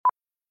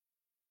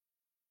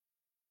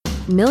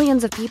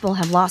Millions of people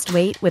have lost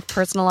weight with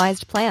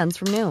personalized plans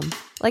from Noom.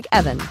 Like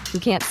Evan, who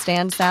can't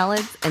stand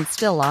salads and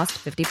still lost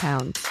 50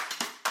 pounds.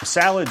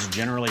 Salads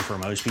generally for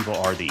most people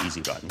are the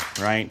easy button,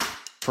 right?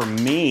 For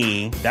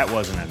me, that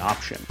wasn't an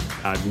option.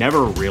 I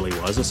never really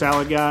was a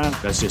salad guy.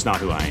 That's just not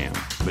who I am.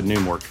 But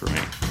Noom worked for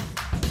me.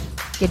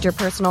 Get your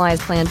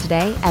personalized plan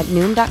today at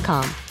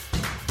Noom.com.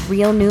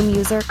 Real Noom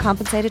user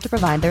compensated to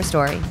provide their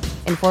story.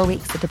 In 4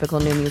 weeks, the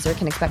typical Noom user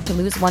can expect to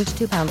lose 1 to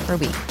 2 pounds per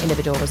week.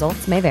 Individual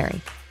results may vary.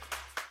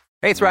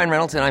 Hey, it's Ryan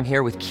Reynolds, and I'm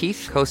here with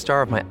Keith,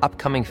 co-star of my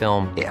upcoming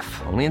film,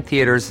 If, only in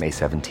theaters May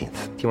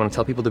 17th. Do you want to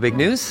tell people the big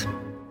news?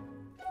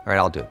 All right,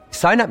 I'll do it.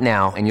 Sign up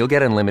now and you'll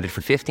get unlimited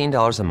for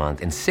 $15 a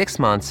month and 6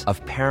 months of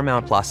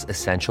Paramount Plus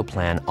Essential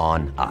Plan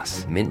on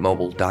us.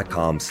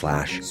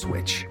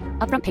 MintMobile.com/switch.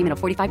 Upfront payment of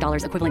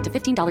 $45 equivalent to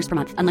 $15 per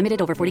month.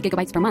 Unlimited over 40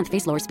 gigabytes per month.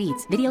 Face lower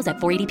speeds. Videos at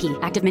 480p.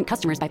 Active Mint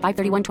customers by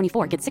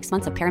 531.24 get 6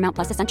 months of Paramount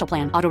Plus Essential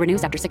Plan. Auto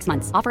renews after 6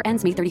 months. Offer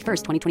ends May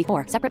 31st,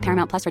 2024. Separate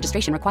Paramount Plus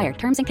registration required.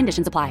 Terms and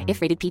conditions apply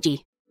if rated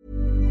PG.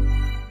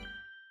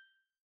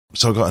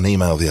 So I got an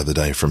email the other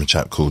day from a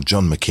chap called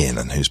John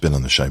McKiernan, who's been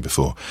on the show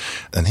before,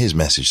 and his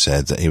message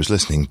said that he was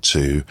listening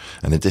to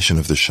an edition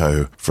of the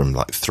show from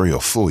like 3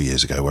 or 4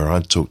 years ago where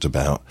I'd talked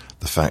about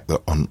the fact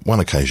that on one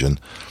occasion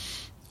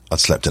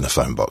I'd slept in a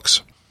phone box.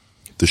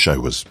 The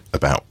show was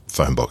about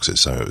phone boxes,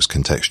 so it was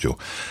contextual.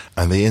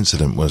 And the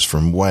incident was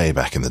from way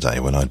back in the day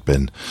when I'd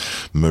been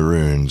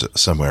marooned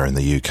somewhere in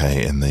the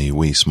UK in the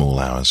wee small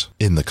hours.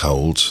 In the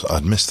cold,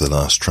 I'd missed the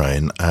last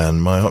train,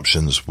 and my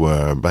options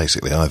were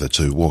basically either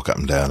to walk up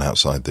and down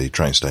outside the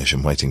train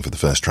station waiting for the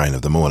first train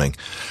of the morning,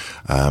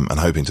 and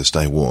hoping to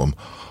stay warm,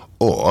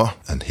 or,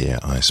 and here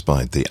I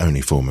spied the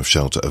only form of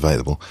shelter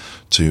available,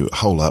 to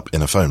hole up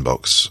in a phone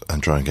box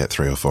and try and get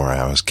 3 or 4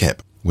 hours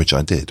kip, which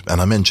I did.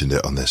 And I mentioned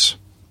it on this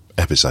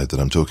episode that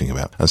I'm talking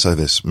about. And so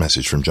this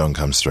message from John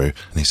comes through,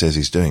 and he says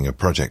he's doing a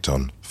project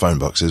on phone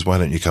boxes. Why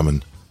don't you come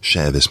and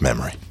share this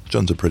memory?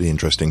 John's a pretty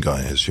interesting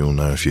guy, as you'll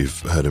know if you've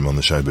heard him on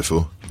the show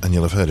before. And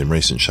you'll have heard in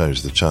recent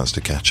shows the chance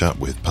to catch up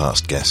with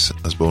past guests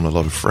has borne a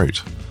lot of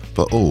fruit.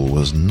 But all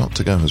was not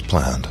to go as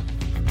planned.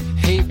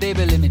 Hey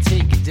baby, let me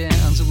take you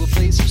down to a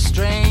place of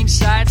strange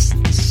sights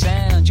and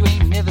sounds. You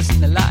ain't never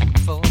seen the like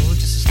before.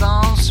 Just a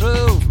stone's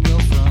throw from your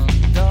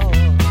front door.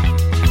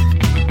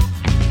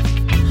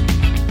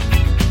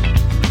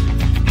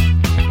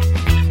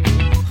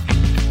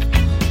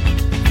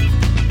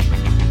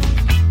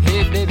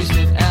 Baby,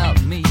 slid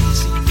out me,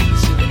 see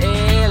piece of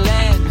air,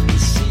 land in the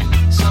sea.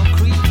 Some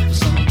creep,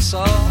 some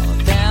saw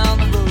down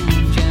the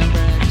road, jam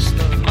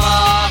register.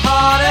 My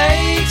heart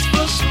aches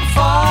for some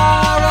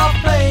far-off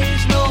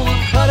place. No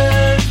one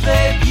cutters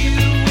their view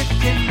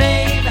with your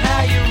name,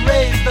 how you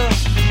raised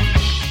us.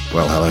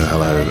 Well,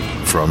 hello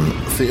from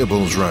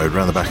Theobald's Road,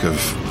 round the back of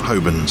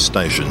Holborn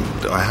Station.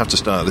 I have to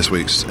start this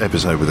week's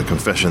episode with a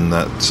confession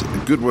that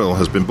Goodwill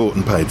has been bought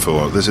and paid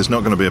for. This is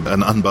not going to be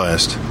an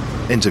unbiased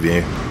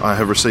interview. I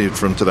have received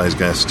from today's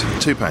guest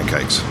 2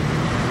 pancakes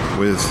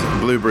with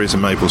blueberries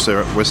and maple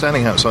syrup. We're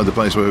standing outside the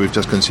place where we've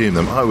just consumed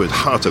them. I would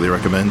heartily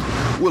recommend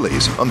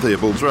Woolies on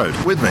Theobald's Road.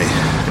 With me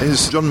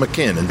is John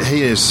McKiernan.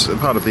 He is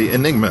part of the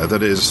enigma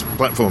that is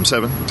Platform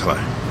 7. Hello.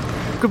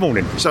 Good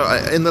morning. So,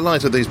 in the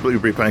light of these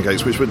blueberry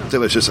pancakes, which were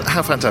delicious,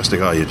 how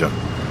fantastic are you, John?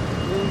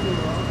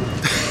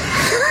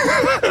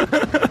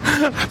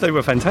 They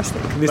were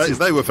fantastic.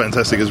 They were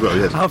fantastic as well,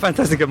 yes. How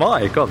fantastic am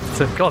I? God,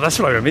 that's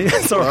what I mean.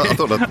 Sorry. Well, I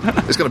thought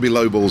it's going to be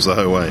low balls the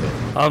whole way.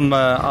 I'm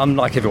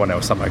like everyone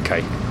else. I'm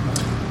okay.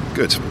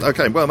 Good.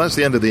 Okay, well, that's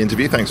the end of the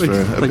interview. Thanks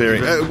for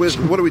appearing.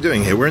 What are we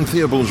doing here? We're in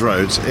Theobald's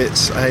Road.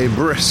 It's a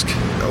brisk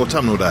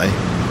autumnal day.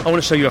 I want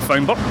to show you a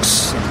phone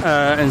box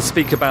and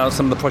speak about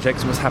some of the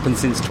projects that's happened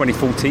since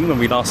 2014 when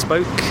we last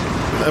spoke.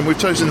 And we've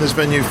chosen this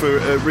venue for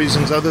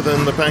reasons other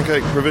than the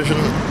pancake provision?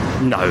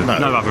 No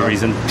other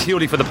reason.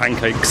 Purely for the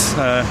pancakes,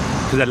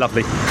 because they're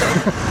lovely.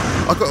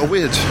 I got a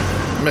weird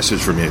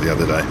message from you the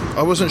other day.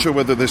 I wasn't sure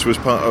whether this was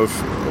part of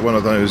one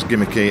of those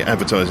gimmicky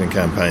advertising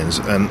campaigns,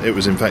 and it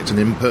was in fact an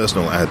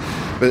impersonal ad.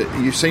 But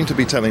you seem to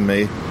be telling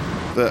me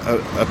that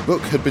a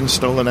book had been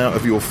stolen out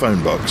of your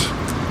phone box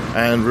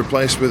and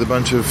replaced with a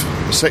bunch of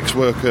sex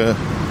worker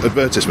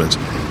advertisements,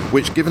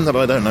 which, given that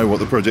I don't know what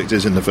the project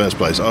is in the first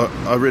place,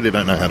 I really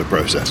don't know how to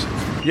process.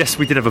 Yes,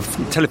 we did have a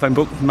telephone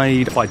book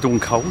made by Dawn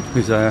Cole,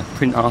 who's a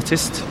print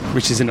artist,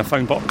 which is in a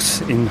phone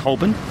box in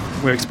Holborn.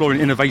 We're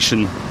exploring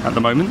innovation at the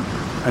moment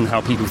and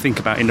how people think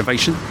about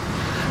innovation.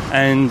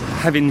 And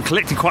having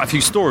collected quite a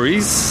few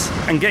stories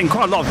and getting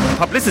quite a lot of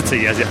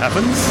publicity, as it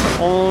happens,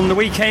 on the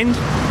weekend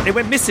it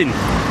went missing,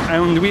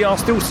 and we are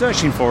still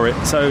searching for it.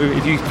 So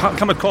if you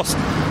come across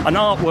an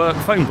artwork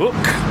phone book,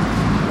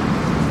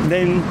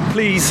 then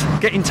please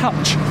get in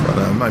touch.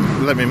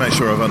 Let me make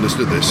sure I've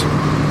understood this.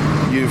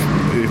 You've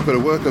put a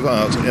work of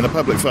art in a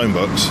public phone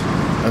box,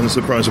 and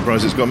surprise,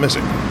 surprise, it's gone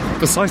missing.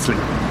 Precisely.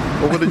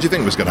 Well, what did you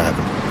think was going to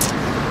happen?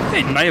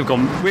 It may have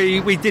gone.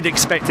 We did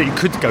expect it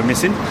could go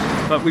missing,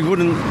 but we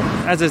wouldn't,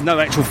 as there's no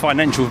actual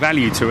financial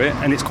value to it,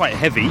 and it's quite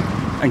heavy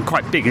and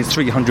quite big. It's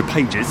 300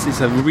 pages.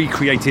 It's a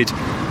recreated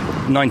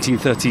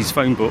 1930s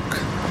phone book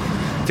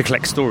to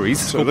collect stories.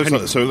 So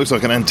it looks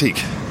like an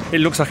antique. It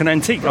looks like an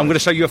antique. I'm going to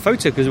show you a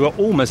photo because we're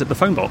almost at the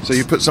phone box. So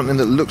you put something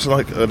that looks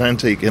like an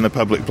antique in a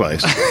public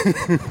place.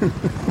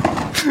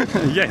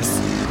 Yes.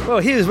 Well,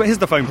 here's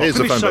the phone box.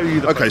 Let me show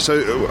you the phone box.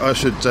 So I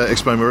should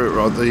explain. We're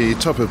at the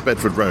top of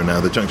Bedford Row now,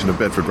 the junction of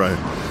Bedford Row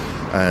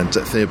and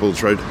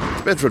Theobald's Road.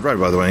 Bedford Row,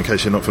 by the way, in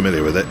case you're not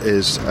familiar with it,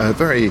 is a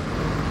very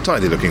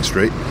tidy-looking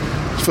street.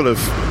 It's full of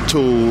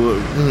tall,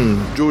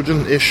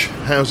 Georgian-ish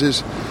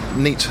houses,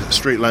 neat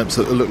street lamps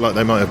that look like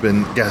they might have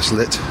been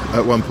gas-lit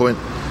at one point.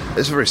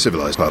 It's a very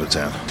civilised part of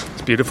town.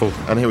 It's beautiful.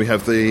 And here we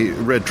have the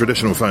red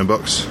traditional phone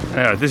box.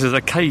 This is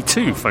a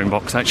K2 phone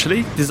box,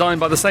 actually, designed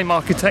by the same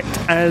architect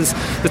as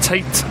the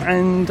Tate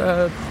and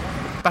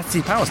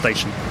Battersea Power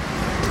Station.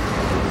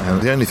 And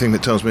the only thing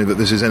that tells me that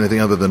this is anything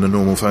other than a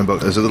normal phone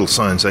box, there's a little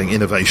sign saying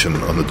innovation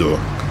on the door.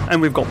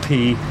 And we've got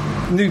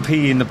new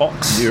P in the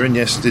box. You're in,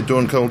 yes. Did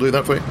Dawn Cole do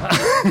that for you?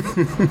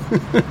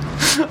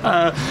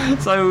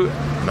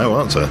 No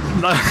answer.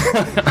 No.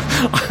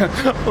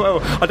 Well,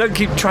 I don't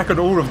keep track of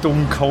all of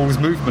Dawn Cole's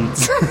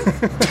movements.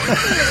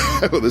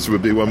 Well, this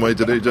would be one way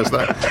to do just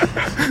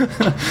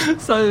that.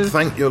 So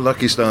thank your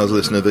lucky stars,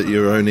 listener, that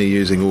you're only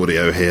using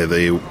audio here.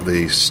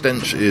 The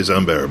stench is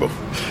unbearable.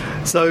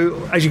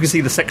 So, as you can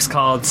see, the sex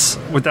cards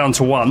were down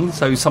to one.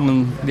 So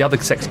the other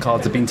sex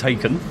cards have been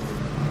taken,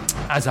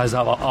 as has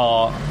our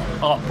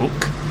art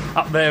book.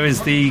 Up there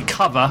is the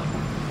cover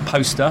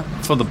poster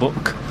for the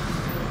book.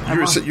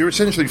 You're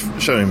essentially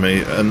showing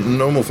me a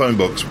normal phone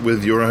box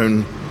with your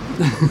own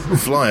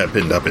flyer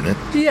pinned up in it.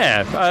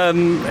 Yeah,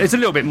 it's a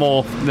little bit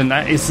more than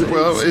that. Is it?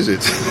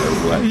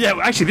 Yeah,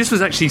 actually, this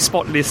was actually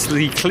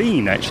spotlessly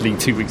clean,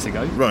 2 weeks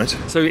ago. Right.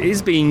 So it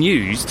is being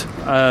used.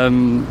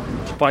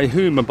 By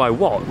whom and by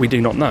what, we do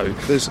not know.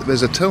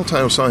 There's a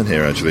telltale sign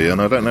here, actually, and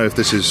I don't know if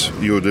this is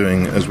your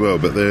doing as well,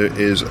 but there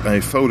is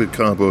a folded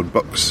cardboard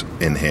box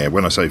in here.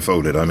 When I say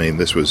folded, I mean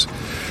this was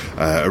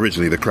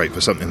originally the crate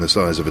for something the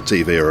size of a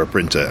TV or a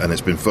printer, and it's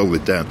been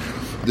folded down.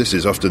 This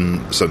is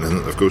often something,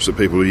 of course, that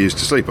people use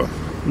to sleep on.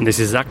 And this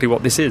is exactly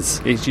what this is.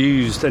 It's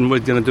used, and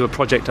we're going to do a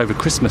project over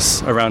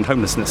Christmas around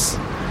homelessness.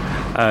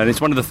 And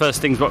it's one of the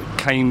first things what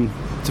came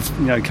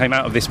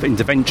out of this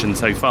intervention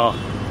so far,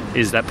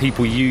 is that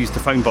people use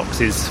the phone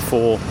boxes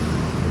for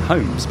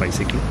homes,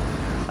 basically.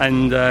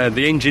 And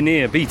the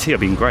engineer, BT, have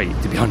been great,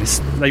 to be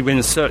honest. They went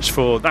and searched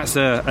for... That's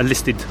a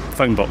listed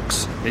phone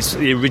box. It's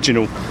the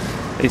original.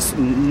 It's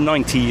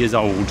 90 years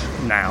old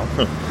now.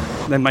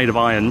 They're made of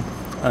iron.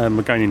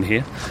 We're going in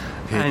here.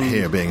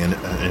 Here being an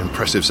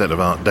impressive set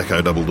of Art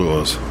Deco double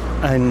doors.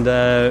 And,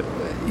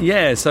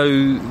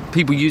 so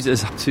people use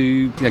it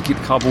to keep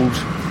the cardboard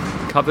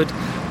covered.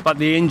 But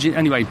the engine,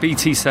 anyway,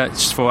 BT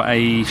searched for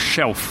a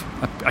shelf,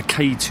 a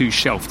K2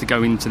 shelf to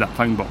go into that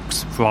phone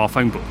box for our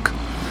phone book.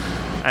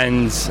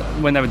 And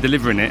when they were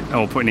delivering it,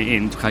 or putting it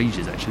in, it took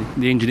ages actually,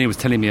 the engineer was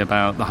telling me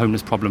about the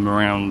homeless problem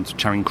around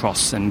Charing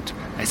Cross, and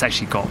it's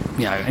actually got,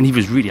 and he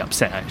was really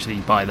upset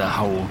actually by the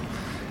whole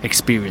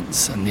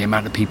experience and the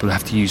amount of people who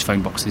have to use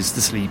phone boxes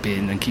to sleep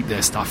in and keep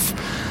their stuff.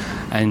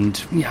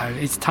 And,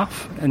 it's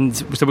tough. And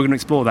so we're going to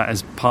explore that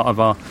as part of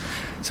our...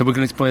 So we're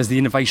going to explore as the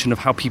innovation of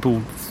how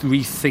people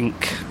rethink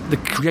the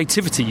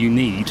creativity you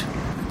need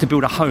to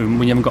build a home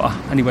when you haven't got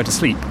anywhere to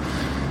sleep.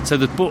 So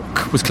the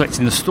book was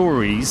collecting the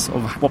stories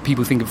of what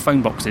people think of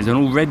phone boxes, and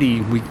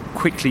already we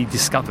quickly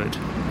discovered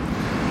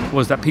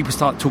was that people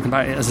start talking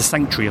about it as a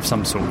sanctuary of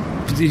some sort.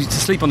 To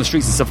sleep on the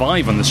streets and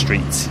survive on the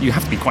streets, you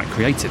have to be quite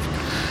creative.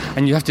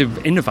 And you have to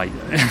innovate,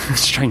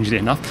 strangely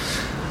enough.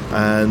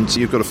 And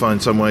you've got to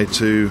find some way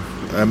to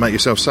make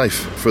yourself safe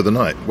for the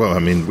night. Well, I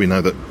mean, we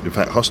know that, in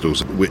fact,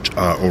 hostels, which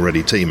are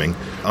already teeming,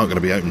 aren't going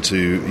to be open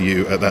to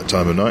you at that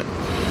time of night.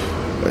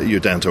 You're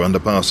down to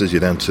underpasses,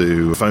 you're down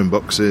to phone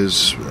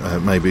boxes,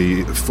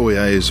 maybe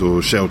foyers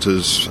or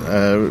shelters,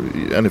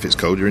 and if it's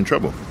cold, you're in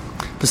trouble.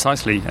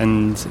 Precisely.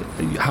 And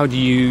how do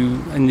you...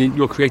 And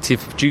your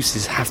creative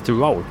juices have to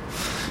roll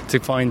to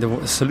find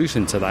a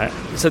solution to that.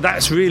 So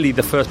that's really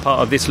the first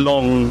part of this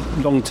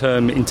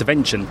long-term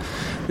intervention.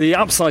 The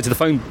upside to the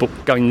phone book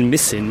going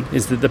missing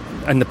is that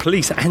the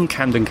police and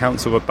Camden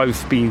Council have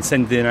both been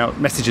sending out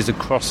messages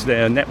across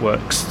their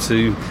networks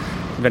to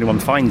if anyone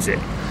finds it.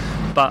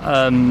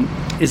 But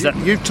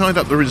you've tied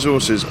up the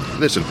resources.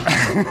 Listen,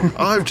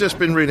 I've just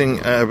been reading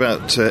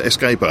about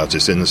escape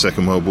artists in the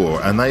Second World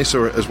War, and they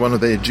saw it as one of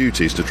their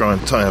duties to try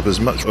and tie up as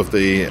much of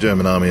the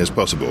German army as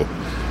possible.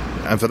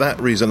 And for that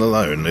reason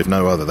alone, if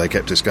no other, they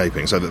kept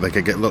escaping so that they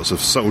could get lots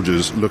of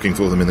soldiers looking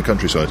for them in the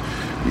countryside.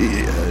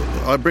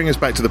 I bring us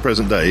back to the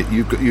present day.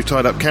 You've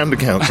tied up Camden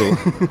Council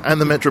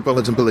and the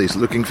Metropolitan Police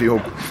looking for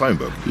your phone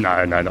book.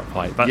 No, not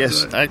quite. But,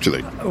 yes,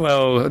 actually.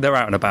 Well, they're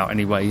out and about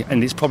anyway,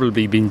 and it's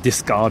probably been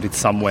discarded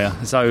somewhere.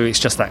 So it's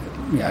just that,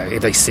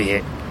 if they see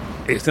it,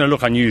 it's going to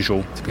look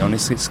unusual, to be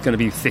honest. It's going to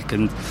be thick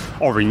and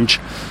orange.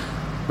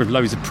 with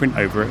loads of print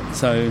over it.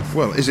 So,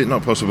 well, is it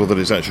not possible that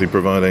it's actually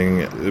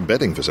providing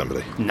bedding for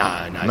somebody?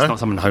 No, it's not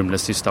someone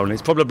homeless who's stolen it.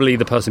 It's probably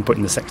the person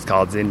putting the sex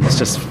cards in. It's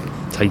just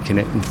taking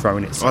it and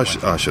throwing it somewhere.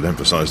 I should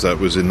emphasise that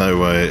was in no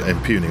way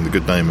impugning the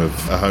good name of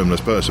a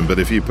homeless person, but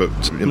if you put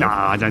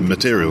I don't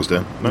materials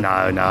down... No,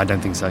 I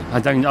don't think so.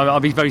 I'll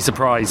be very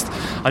surprised.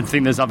 I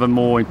think there's other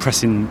more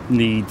pressing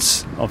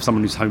needs of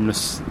someone who's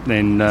homeless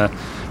than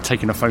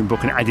taking a phone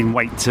book and adding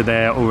weight to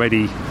their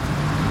already...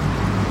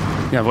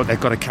 what they've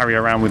got to carry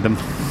around with them.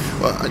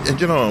 Well, and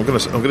you know, I'm going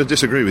to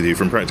disagree with you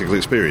from practical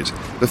experience.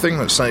 The thing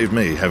that saved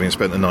me, having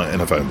spent the night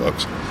in a phone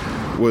box,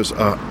 was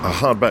a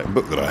hardback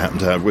book that I happened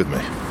to have with me,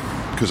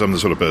 because I'm the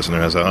sort of person who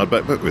has a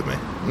hardback book with me,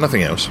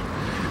 nothing else.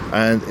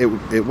 And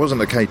it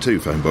wasn't a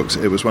K2 phone box.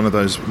 It was one of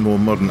those more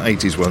modern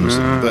 80s ones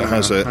that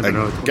has a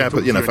gap,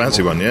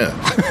 fancy one, yeah.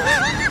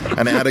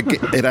 And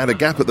it had a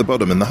gap at the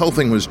bottom, and the whole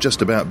thing was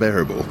just about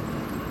bearable,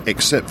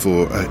 except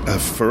for a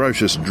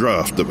ferocious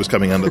draft that was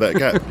coming under that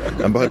gap.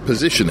 And by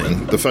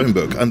positioning the phone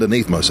book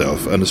underneath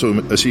myself and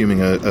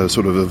assuming a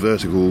sort of a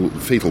vertical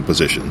fetal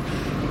position,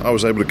 I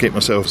was able to keep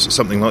myself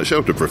something like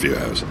sheltered for a few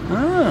hours.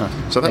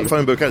 So that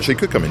phone book actually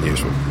could come in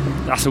useful.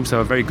 That's also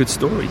a very good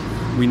story.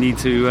 We need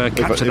to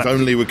capture that. If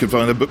only we could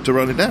find a book to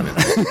write it down in.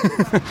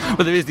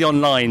 Well, there is the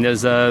online.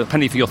 There's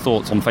Penny for Your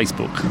Thoughts on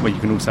Facebook, where you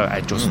can also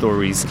add your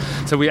stories.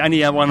 So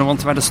anyone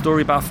want to add a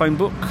story about a phone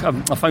book,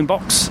 a phone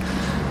box,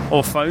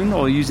 or phone,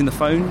 or using the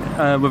phone?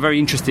 We're very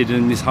interested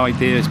in this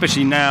idea,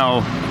 especially now.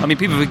 I mean,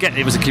 people forget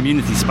it was a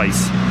community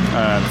space,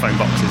 phone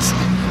boxes.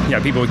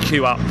 People would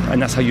queue up,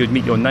 and that's how you'd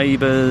meet your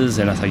neighbours,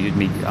 and that's how you'd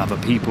meet other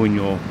people in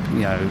your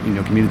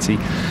community.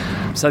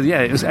 So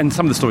and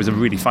some of the stories are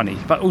really funny,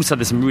 but also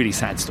there's some really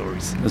sad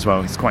stories as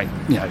well. It's quite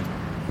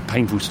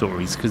painful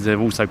stories, because there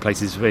are also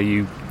places where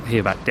you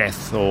hear about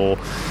death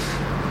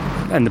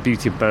and the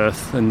beauty of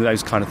birth and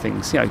those kind of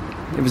things. It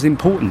was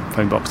important,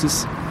 phone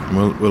boxes.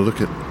 We'll look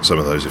at some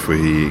of those if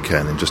we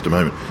can in just a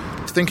moment.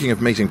 Thinking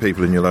of meeting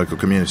people in your local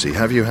community,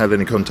 have you had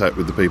any contact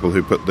with the people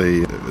who put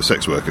the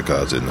sex worker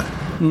cards in there?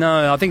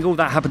 No, I think all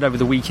that happened over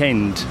the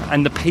weekend.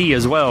 And the P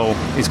as well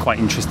is quite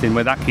interesting,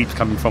 where that keeps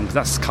coming from, because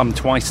that's come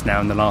twice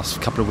now in the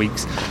last couple of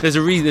weeks. There's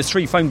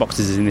 3 phone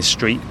boxes in this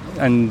street,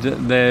 and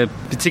they're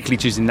particularly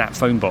choosing that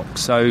phone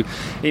box. So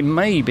it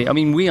may be... I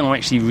mean, we are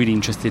actually really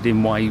interested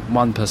in why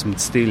one person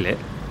would steal it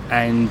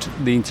and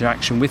the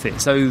interaction with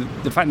it. So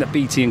the fact that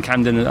BT and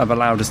Camden have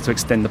allowed us to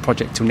extend the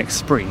project till next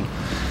spring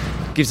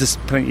gives us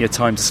plenty of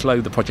time to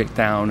slow the project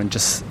down and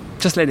just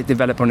let it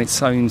develop on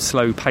its own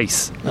slow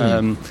pace.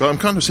 But I'm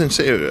kind of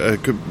sincere,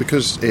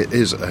 because it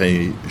is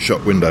a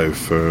shop window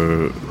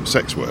for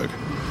sex work.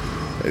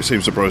 It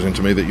seems surprising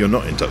to me that you're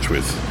not in touch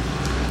with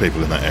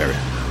people in that area.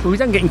 Well, we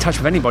don't get in touch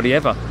with anybody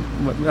ever.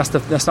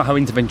 That's not how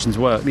interventions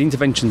work. The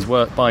interventions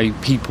work by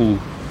people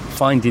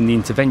finding the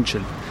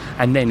intervention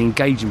and then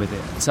engaging with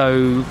it.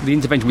 So the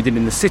intervention we did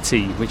in the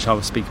city, which I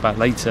will speak about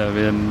later,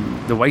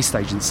 the Waste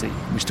Agency,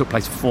 which took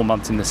place for 4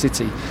 months in the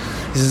city,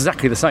 is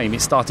exactly the same.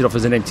 It started off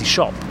as an empty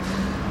shop.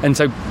 And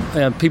so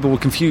people were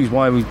confused,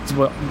 why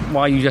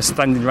are you just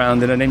standing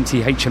around in an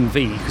empty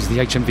HMV, because the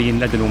HMV in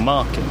Leadenhall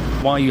Market,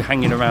 why are you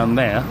hanging around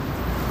there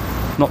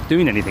not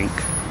doing anything?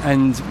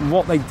 And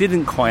what they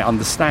didn't quite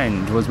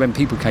understand was when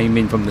people came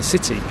in from the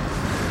city,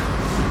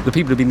 the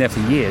people who've been there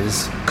for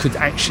years could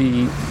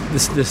actually, the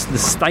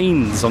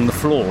stains on the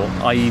floor,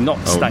 i.e. not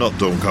stains. Oh, not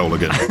Dawn Cole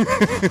again.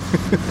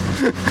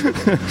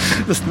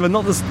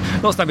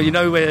 not stain,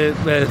 but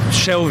where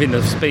shelving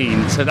has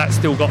been, so that's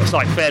still got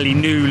fairly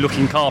new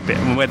looking carpet,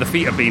 and where the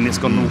feet have been, it's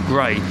gone all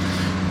grey.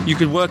 You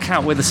could work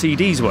out where the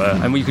CDs were,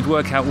 and you could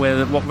work out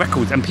what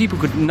records, and people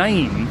could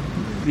name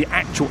the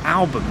actual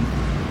album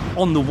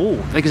on the wall.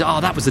 They go,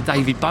 that was the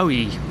David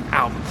Bowie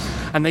album,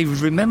 and they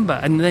remember,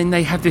 and then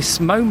they have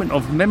this moment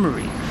of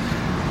memory.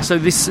 So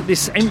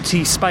this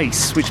empty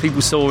space, which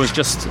people saw as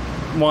just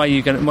when are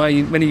you going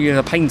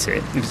to paint it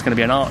if it's going to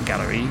be an art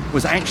gallery,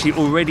 was actually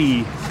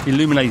already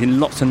illuminating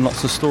lots and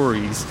lots of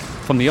stories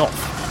from the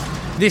off.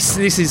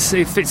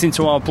 It fits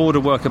into our broader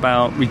work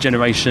about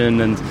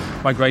regeneration and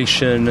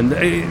migration, and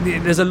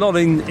there's a lot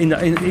in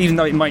even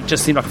though it might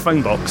just seem like a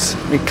phone box,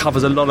 it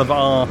covers a lot of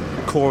our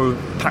core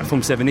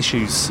Platform 7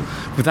 issues.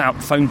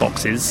 Without phone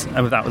boxes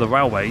and without the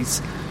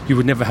railways, you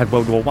would never have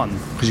World War I,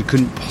 because you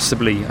couldn't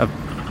possibly have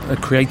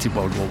created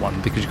World War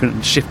I, because you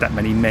couldn't shift that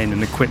many men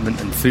and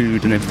equipment and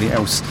food and everything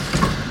else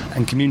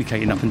and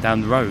communicating up and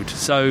down the road.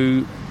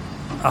 So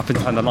up and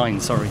down the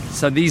line,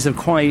 So these are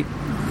quite...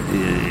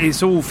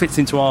 It all fits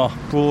into our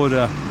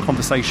broader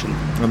conversation.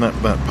 And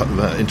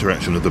that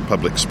interaction of the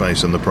public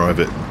space and the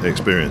private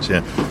experience,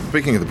 yeah.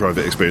 Speaking of the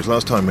private experience,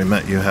 last time we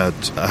met you had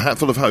a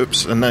hatful of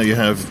hopes, and now you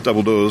have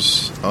double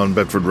doors on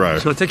Bedford Row.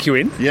 Shall I take you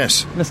in?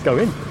 Yes. Let's go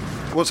in.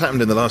 What's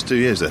happened in the last 2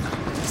 years then?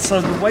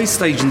 So the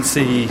Waste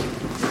Agency,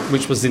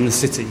 which was in the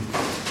city,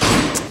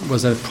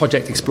 was a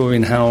project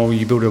exploring how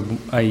you build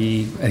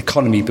an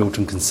economy built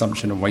on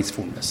consumption and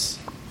wastefulness.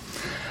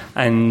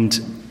 And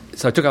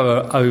so I took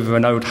over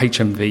an old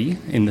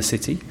HMV in the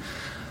city,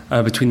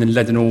 between in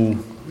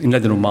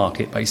Leadenhall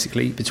Market,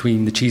 basically,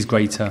 between the cheese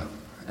grater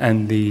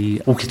and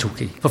the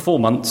walkie-talkie for 4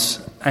 months,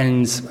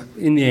 and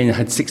in the end I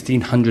had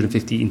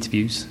 1,650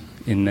 interviews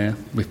in there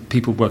with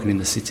people working in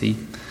the city.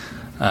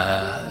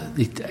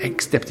 The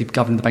ex-deputy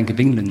governor of the Bank of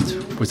England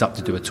was up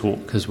to do a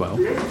talk as well.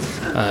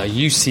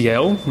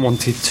 UCL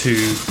wanted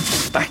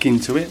to back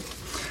into it.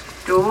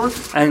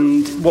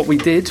 And what we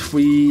did,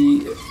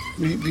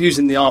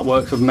 using the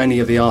artwork of many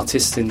of the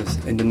artists in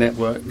the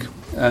network,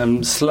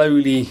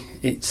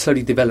 it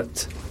slowly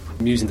developed.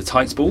 Using the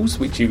Tights balls,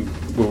 which you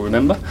will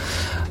remember,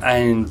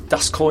 and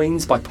dust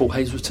coins by Paul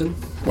Hazelton.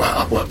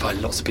 Well, artwork by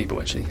lots of people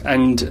actually,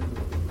 and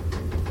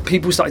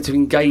people started to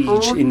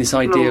engage in this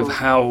idea of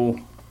how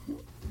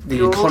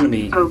the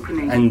economy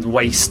and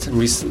waste,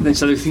 and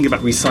so they think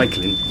about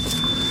recycling,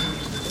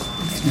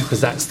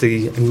 because that's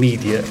the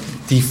immediate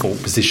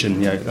default position.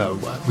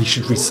 We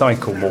should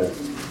recycle more.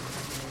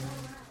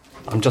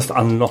 I'm just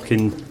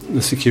unlocking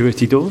the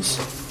security doors.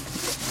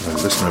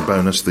 Listener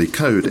bonus: the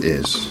code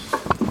is.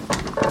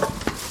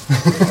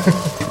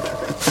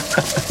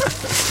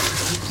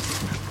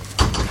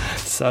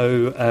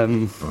 So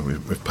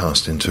we've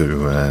passed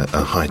into a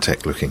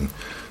high-tech looking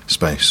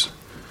space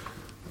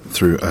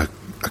through a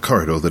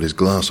corridor that is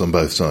glass on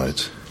both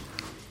sides,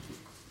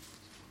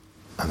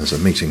 and there's a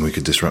meeting we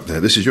could disrupt there.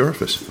 This is your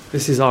office?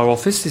 This is our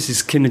office. This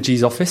is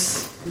Kinergy's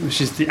office,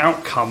 which is the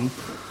outcome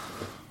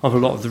of a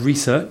lot of the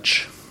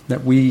research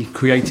that we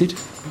created.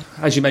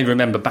 As you may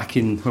remember, back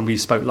in when we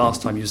spoke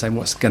last time, you were saying,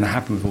 what's going to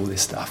happen with all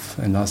this stuff?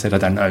 And I said, I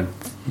don't know.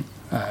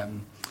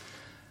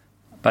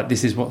 But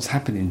this is what's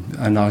happening,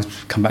 and I'll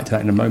come back to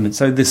that in a moment.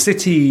 So the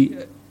city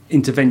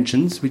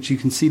interventions, which you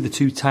can see the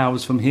two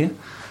towers from here,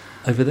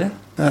 over there.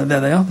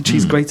 There they are, the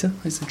cheese grater,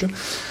 etc.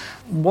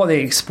 What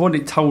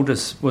it told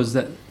us was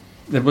that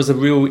there was a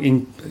real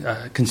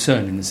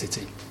concern in the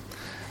city,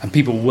 and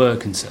people were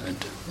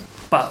concerned.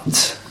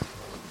 But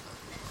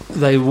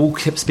they all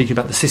kept speaking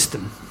about the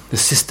system. The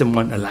system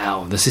won't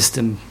allow, the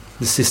system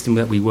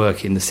that we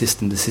work in, the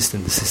system.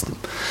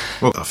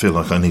 Well, I feel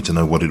like I need to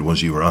know what it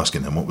was you were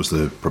asking them. What was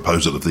the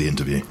proposal of the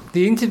interview?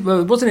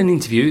 Well, it wasn't an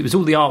interview. It was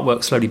all the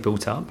artwork slowly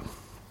built up.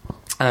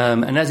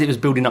 And as it was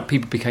building up,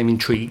 people became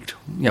intrigued.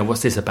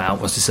 What's this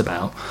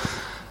about?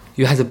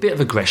 You had a bit of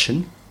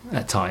aggression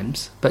at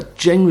times, but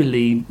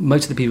generally,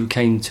 most of the people who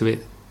came to it,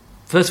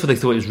 first of all, they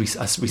thought it was a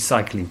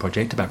recycling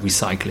project, about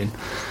recycling.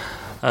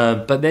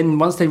 But then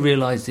once they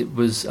realised it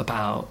was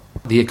about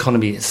the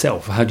economy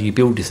itself, how do you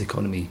build this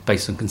economy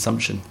based on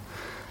consumption,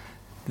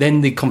 then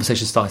the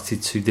conversation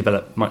started to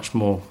develop much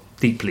more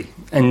deeply.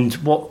 And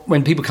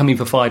when people come in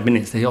for 5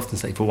 minutes, they often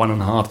stay for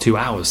 1.5, 2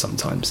 hours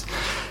sometimes.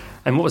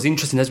 And what was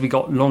interesting, as we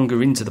got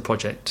longer into the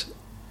project,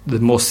 the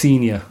more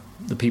senior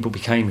the people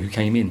became who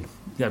came in.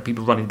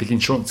 People running big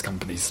insurance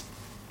companies.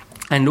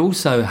 And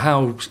also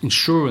how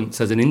insurance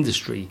as an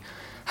industry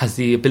has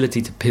the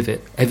ability to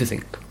pivot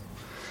everything,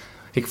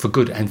 for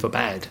good and for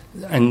bad.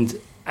 And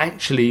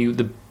actually,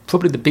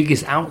 probably the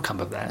biggest outcome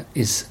of that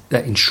is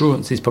that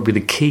insurance is probably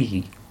the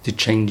key to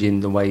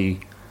changing the way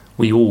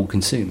we all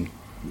consume,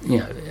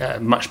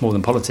 much more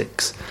than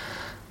politics.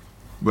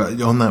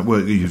 Well, on that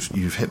word,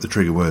 you've hit the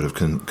trigger word of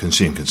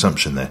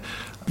consumption there.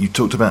 You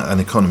talked about an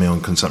economy on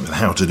consumption,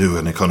 how to do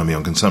an economy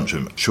on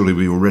consumption. Surely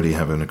we already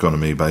have an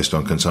economy based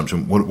on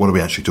consumption. What are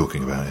we actually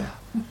talking about here?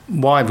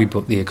 Why have we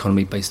put the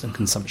economy based on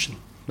consumption?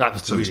 That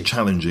was it's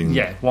challenging.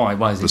 Yeah, why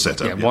is it the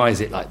setup? Yeah, why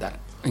is it like that?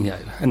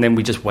 And then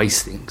we just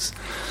waste things.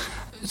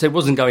 So it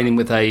wasn't going in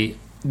with there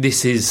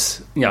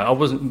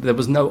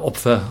was no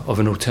offer of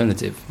an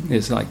alternative.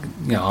 It's like,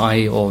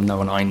 I or no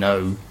one I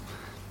know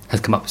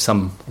has come up with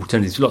some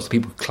alternatives. Lots of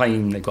people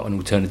claim they've got an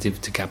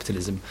alternative to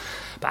capitalism,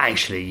 but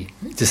actually,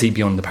 to see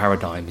beyond the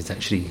paradigm is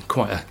actually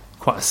quite a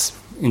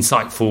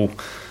insightful,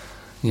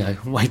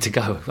 way to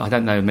go. I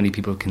don't know many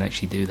people who can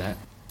actually do that.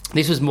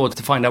 This was more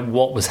to find out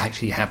what was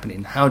actually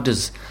happening. How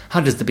does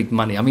the big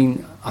money? I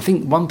mean, I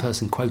think one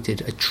person quoted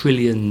 £1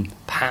 trillion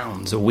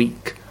a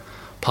week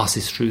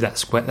passes through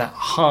that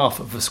half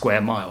of a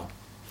square mile.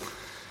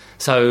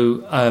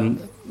 So, I'm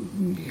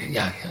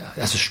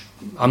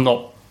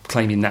not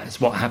claiming that's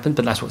what happened,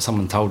 but that's what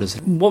someone told us.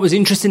 What was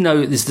interesting,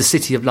 though, is the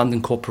City of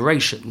London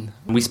Corporation.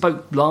 We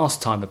spoke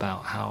last time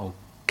about how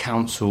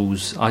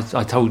councils,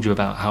 I told you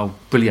about how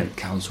brilliant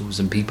councils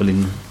and people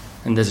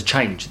and there's a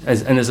change, and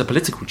there's a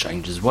political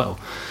change as well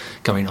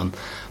going on.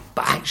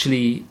 But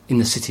actually, in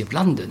the City of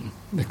London,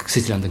 the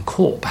City of London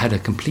Corp had a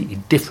completely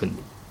different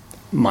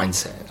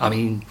mindset. I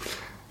mean,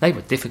 they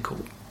were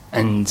difficult,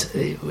 and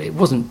it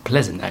wasn't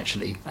pleasant,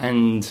 actually.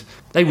 And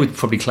they would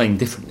probably claim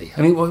differently.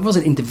 I mean, it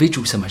wasn't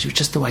individual so much, it was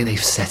just the way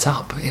they've set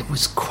up. It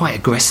was quite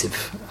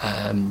aggressive.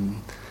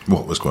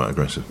 What was quite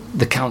aggressive?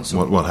 The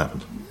council. What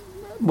happened?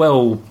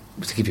 Well,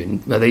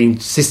 they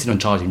insisted on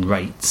charging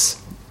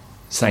rates,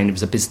 saying it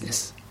was a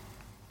business,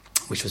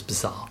 which was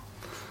bizarre,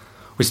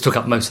 which took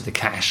up most of the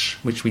cash,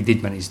 which we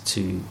did manage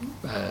to...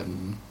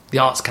 the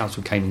Arts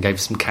Council came and gave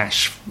us some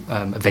cash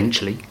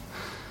eventually,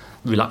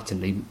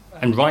 reluctantly,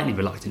 and rightly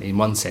reluctantly in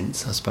one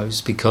sense, I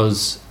suppose,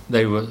 because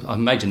I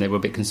imagine they were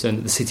a bit concerned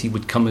that the city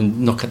would come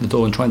and knock at the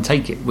door and try and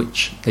take it,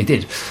 which they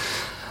did.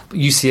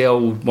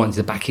 UCL wanted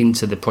to back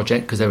into the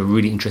project because they were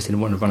really interested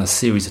and wanted to run a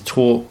series of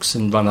talks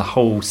and run a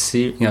whole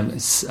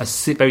series.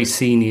 Very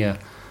senior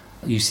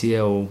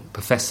UCL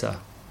professor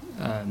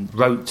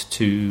wrote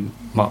to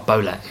Mark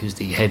Bolat, who's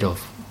the head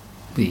of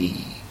the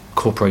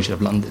Corporation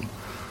of London,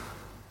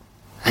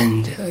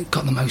 and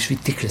got the most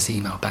ridiculous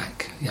email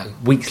back.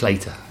 Weeks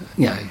later,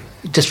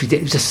 just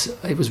ridiculous.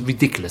 It was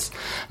ridiculous.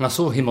 And I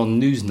saw him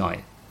on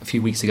Newsnight a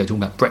few weeks ago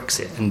talking about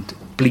Brexit and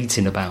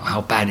bleating about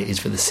how bad it is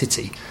for the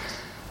city.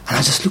 And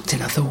I just looked at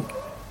it and I thought,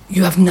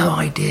 you have no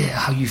idea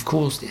how you've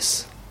caused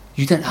this.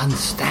 You don't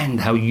understand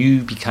how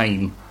you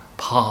became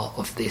part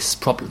of this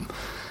problem.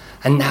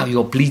 And now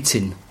you're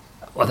bleating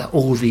that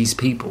all these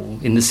people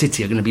in the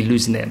city are going to be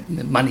losing their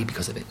money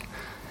because of it.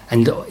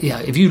 And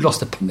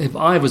if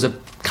I was a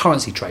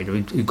currency trader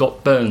who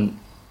got burnt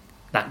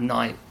that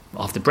night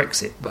after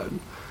Brexit vote,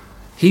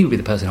 he would be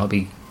the person I'd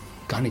be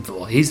gunning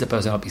for. He's the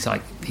person I'd be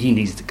like, he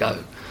needs to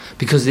go.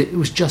 Because it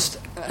was just...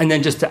 And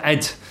then just to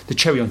add the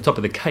cherry on top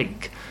of the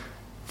cake,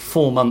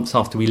 4 months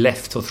after we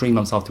left, or 3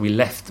 months after we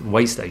left the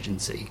Waste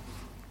Agency,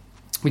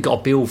 we got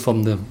a bill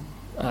from the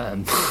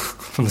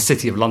from the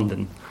City of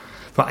London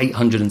for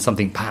 £800 and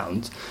something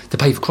to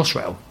pay for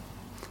Crossrail.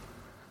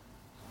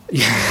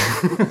 Yeah.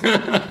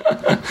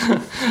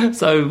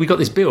 So we got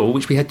this bill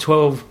which we had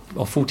 12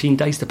 or 14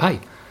 days to pay.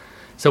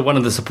 So one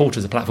of the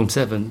supporters of Platform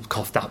 7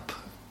 coughed up,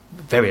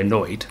 very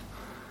annoyed.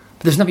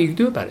 But there's nothing you can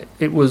do about it.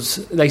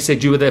 They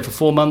said you were there for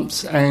 4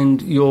 months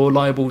and you're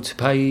liable to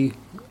pay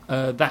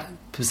that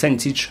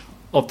percentage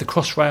of the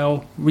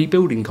Crossrail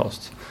rebuilding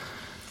costs.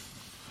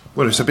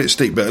 Well, it's a bit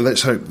steep, but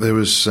let's hope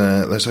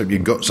you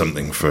got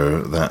something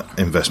for that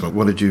investment.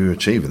 What did you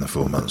achieve in the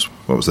 4 months?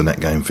 What was the net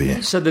gain for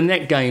you? So the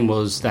net gain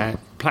was that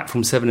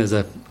Platform 7 as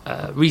a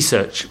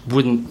research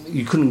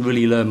you couldn't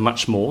really learn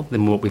much more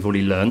than what we've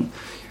already learned.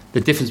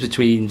 The difference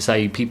between,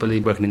 say, people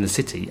working in the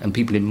city and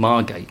people in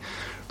Margate,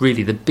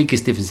 really the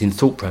biggest difference in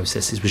thought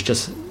processes was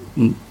just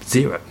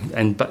zero.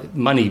 But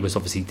money was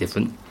obviously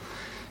different.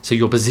 So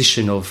your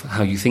position of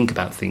how you think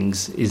about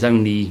things is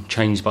only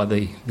changed by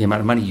the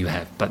amount of money you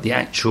have. But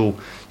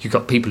you've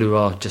got people who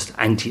are just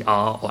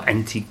anti-art or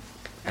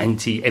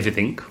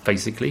anti-everything,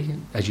 basically,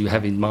 as you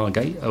have in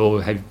Margate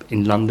or have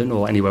in London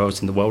or anywhere else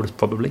in the world,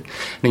 probably.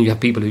 And then you have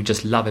people who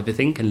just love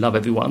everything and love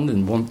everyone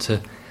and want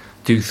to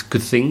do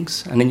good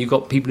things. And then you've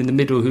got people in the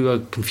middle who are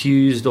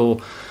confused, or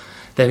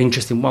they're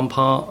interested in one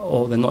part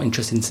or they're not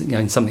interested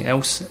in something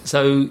else.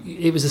 So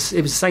it was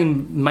the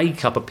same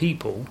makeup of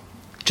people,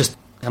 just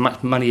how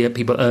much money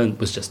people earned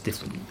was just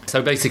different.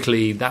 So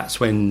basically that's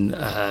when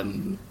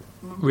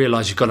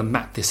realised you've got to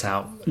map this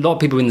out. A lot of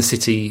people in the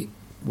city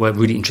were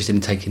really interested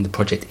in taking the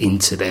project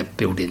into their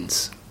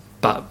buildings,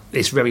 but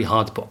it's very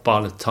hard to put a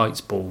pile of tights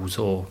balls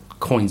or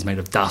coins made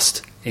of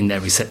dust in their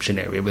reception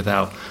area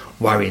without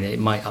worrying it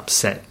might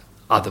upset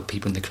other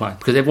people in the client,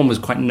 because everyone was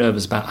quite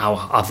nervous about how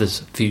others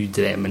viewed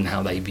them and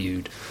how they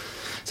viewed.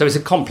 So it's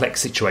a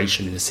complex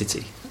situation in the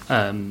city.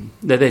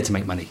 They're there to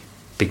make money,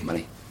 big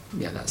money.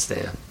 Yeah, that's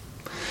there.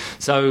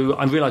 So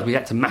I realised we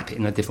had to map it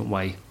in a different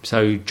way.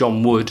 So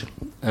John Wood,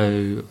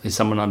 who is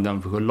someone I've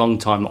known for a long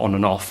time on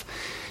and off,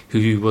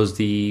 who was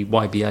the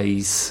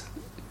YBA's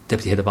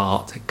Deputy Head of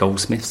Art at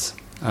Goldsmiths.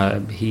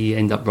 He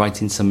ended up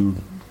writing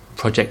some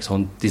projects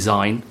on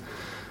design,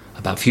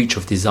 about future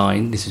of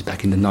design. This was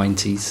back in the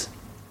 90s.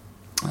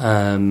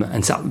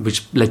 And so,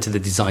 which led to the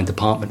design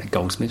department at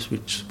Goldsmiths,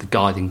 which The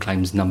Guardian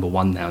claims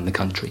 #1 now in the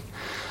country.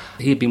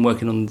 He had been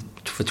working on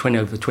for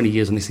over 20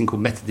 years on this thing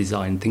called meta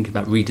design, thinking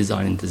about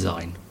redesigning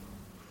design.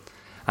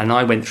 And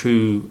I went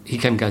through, he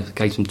came and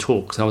gave some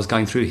talks, and I was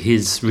going through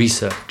his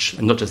research,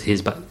 and not just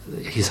his, but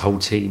his whole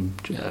team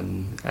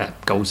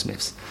at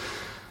Goldsmiths,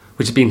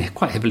 which had been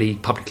quite heavily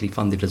publicly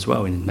funded as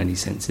well in many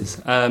senses.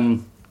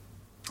 And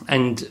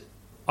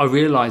I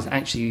realised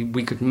actually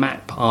we could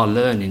map our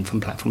learning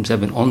from Platform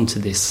 7 onto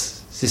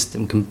this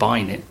system,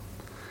 combine it,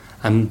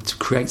 and to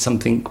create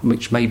something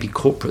which maybe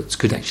corporates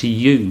could actually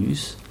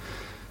use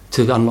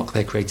to unlock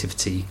their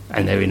creativity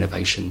and their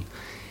innovation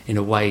in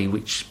a way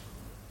which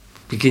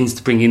begins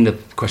to bring in the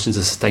questions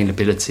of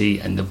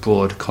sustainability and the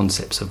broad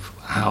concepts of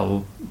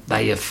how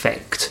they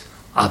affect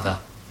other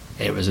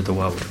areas of the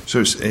world.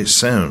 So it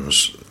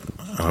sounds,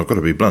 I've got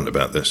to be blunt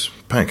about this,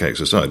 pancakes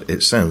aside,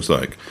 it sounds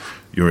like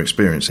your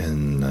experience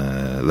in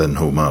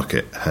Leadenhall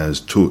Market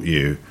has taught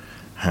you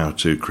how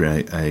to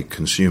create a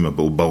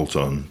consumable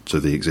bolt-on to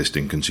the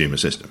existing consumer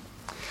system.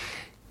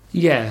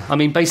 Yeah, I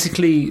mean,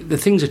 basically, the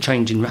things are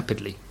changing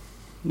rapidly.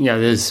 You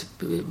know, there's,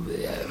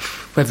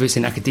 whether it's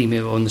in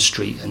academia or on the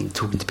street and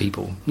talking to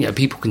people, you know,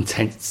 people can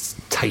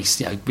taste,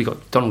 you know, we've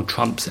got Donald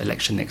Trump's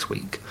election next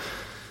week.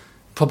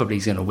 Probably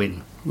he's going to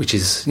win, which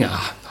is, you know,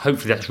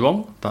 hopefully that's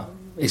wrong, but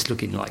it's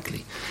looking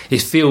likely.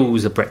 It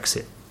feels a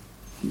Brexit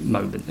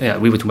moment. Yeah,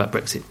 we were talking about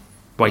Brexit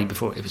way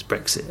before it was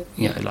Brexit.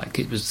 You know, like,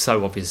 it was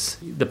so obvious.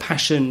 The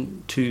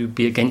passion to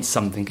be against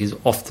something is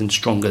often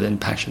stronger than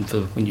passion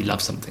for when you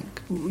love something.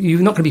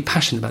 You're not going to be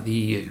passionate about the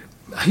EU.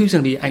 Who's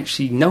going to be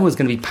actually? No one's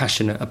going to be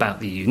passionate about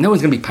the EU. No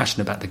one's going to be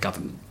passionate about the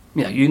government.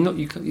 You know,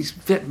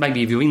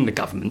 maybe if you're in the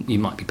government, you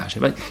might be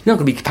passionate, but you're not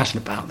going to be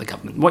passionate about the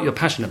government. What you're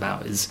passionate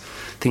about is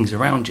things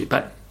around you.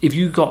 But if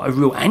you've got a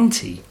real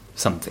anti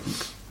something,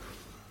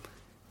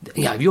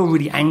 if you're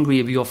really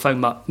angry with your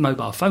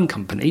mobile phone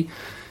company,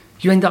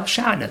 you end up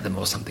shouting at them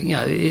or something.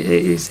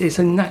 It's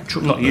a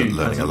natural. Not you.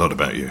 Learning a lot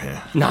about you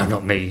here. No,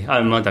 not me.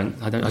 I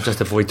don't. I just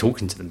avoid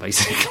talking to them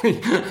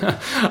basically.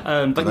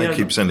 But they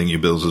keep sending you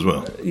bills as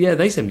well. Yeah,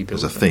 they send me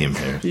bills. There's a theme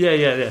here.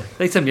 Yeah.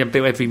 They send me a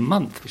bill every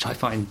month, which I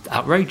find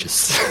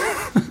outrageous.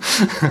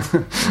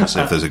 Let's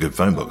see if there's a good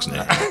phone box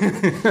near.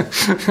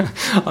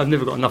 I've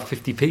never got enough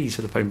 50p's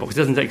for the phone box. It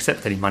doesn't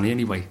accept any money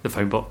anyway. The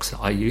phone box that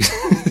I use,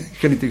 you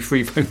can only do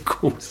 3 phone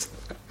calls.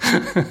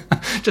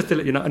 Just to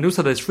let you know. And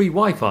also there's free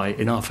Wi-Fi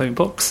in our phone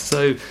box,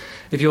 so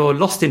if you're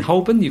lost in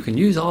Holborn you can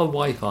use our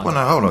Wi-Fi. Well,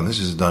 no, hold on, this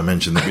is a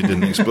dimension that we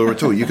didn't explore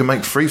at all. You can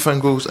make free phone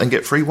calls and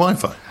get free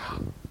Wi-Fi.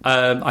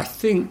 I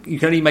think you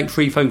can only make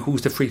free phone calls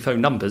to free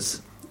phone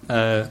numbers,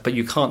 but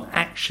you can't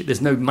actually,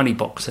 there's no money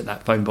box at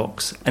that phone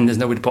box, and there's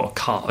nowhere to put a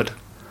card,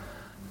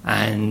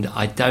 and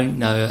I don't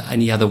know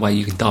any other way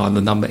you can dial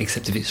the number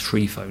except if it's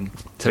free phone.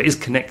 So it is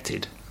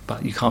connected,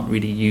 but you can't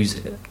really use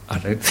it, I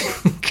don't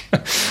think.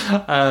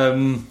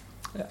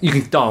 You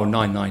can dial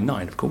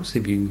 999, of course,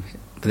 but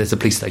there's a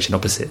police station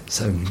opposite,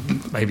 so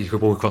maybe you could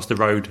walk across the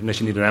road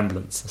unless you need an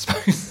ambulance, I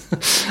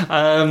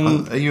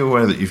suppose. Are you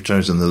aware that you've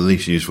chosen the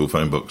least useful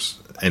phone box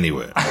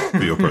anywhere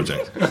for your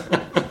project?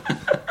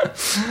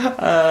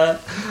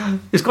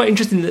 It's quite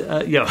interesting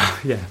that,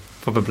 yeah,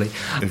 probably.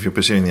 If you're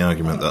pursuing the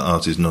argument that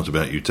art is not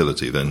about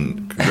utility,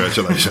 then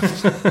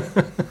congratulations.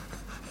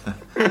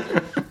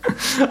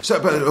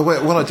 So, but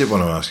what I did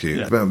want to ask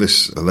you about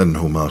this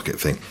Leadenhall Market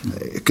thing,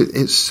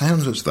 it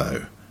sounds as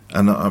though,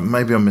 and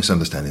maybe I'm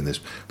misunderstanding this,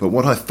 but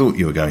what I thought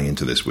you were going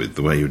into this with,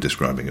 the way you were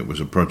describing it, was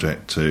a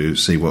project to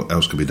see what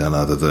else could be done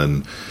other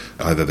than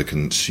either the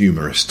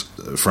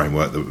consumerist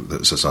framework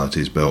that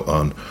society is built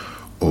on,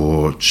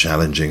 or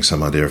challenging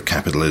some idea of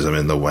capitalism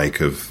in the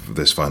wake of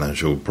this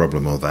financial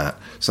problem or that,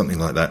 something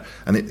like that.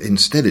 And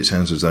instead it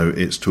sounds as though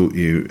it's taught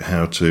you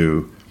how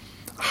to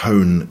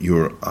hone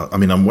your... I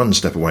mean, I'm one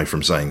step away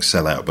from saying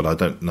sell out, but I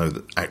don't know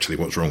actually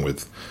what's wrong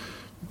with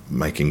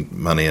making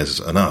money as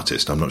an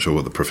artist. I'm not sure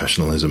what the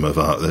professionalism of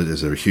art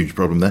is. There a huge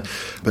problem there?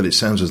 But it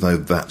sounds as though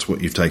that's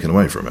what you've taken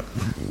away from it.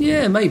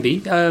 Yeah,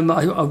 maybe. I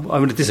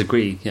would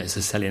disagree. Yeah, it's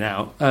a selling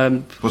out.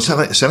 Well,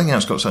 selling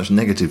out's got such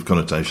negative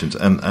connotations,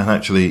 and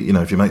actually, you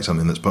know, if you make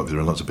something that's popular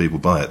and lots of people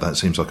buy it, that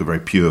seems like a very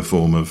pure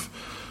form of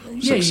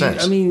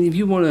success. I mean, if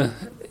you want to...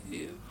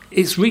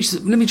 It's reached...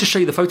 Let me just show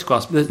you the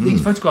photographs.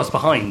 These photographs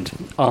behind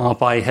are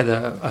by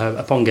Heather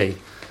Aponge.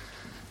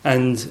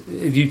 And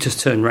if you just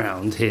turn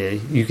round here,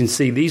 you can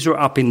see these are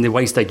up in the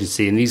waste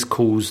agency, and these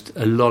caused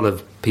a lot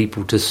of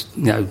people to,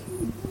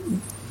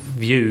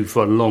 view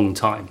for a long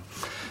time.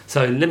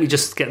 So let me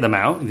just get them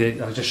out.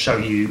 I'll just show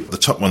you. The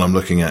top one I'm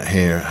looking at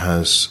here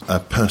has a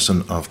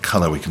person of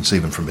colour. We can see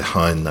them from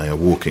behind. They are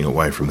walking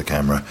away from the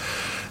camera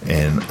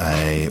in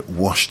a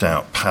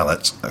washed-out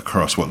pallet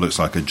across what looks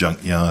like a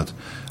junkyard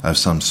of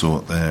some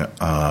sort. There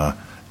are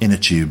inner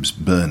tubes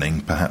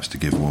burning, perhaps to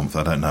give warmth.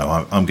 I don't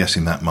know. I'm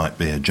guessing that might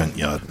be a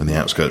junkyard in the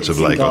outskirts of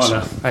Lagos. In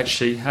Ghana,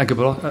 actually,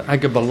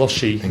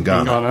 Agabaloshi in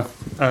Ghana.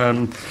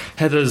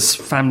 Heather's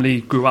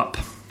family grew up.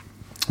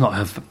 Not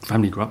her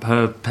family grew up.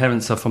 Her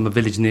parents are from a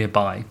village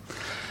nearby,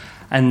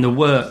 and the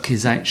work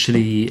is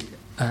actually.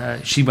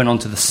 She went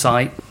onto the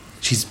site.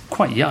 She's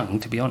quite young,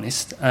 to be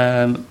honest.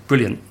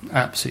 Brilliant,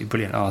 absolutely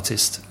brilliant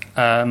artist.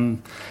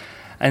 And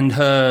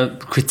her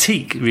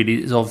critique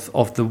really is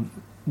of the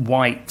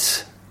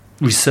white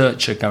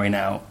researcher going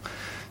out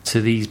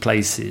to these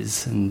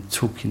places and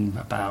talking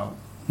about,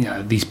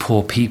 these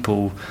poor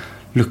people,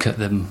 look at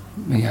them,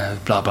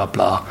 blah, blah,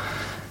 blah.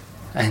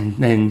 And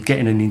then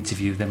getting an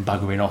interview, then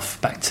buggering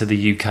off back to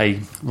the UK,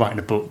 writing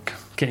a book,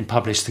 getting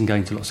published and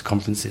going to lots of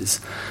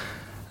conferences.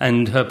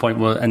 And her point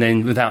was, and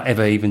then without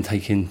ever even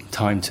taking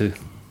time to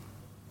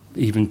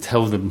even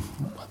tell them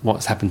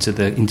what's happened to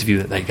the interview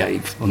that they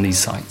gave on these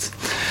sites.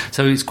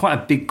 So it's quite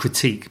a big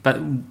critique, but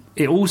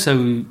it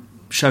also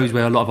shows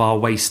where a lot of our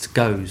waste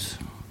goes,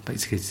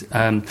 basically.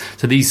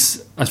 So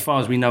these, as far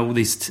as we know, all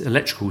this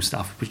electrical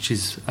stuff, which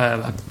is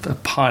a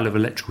pile of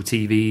electrical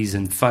TVs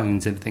and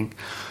phones and everything,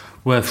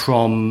 are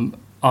from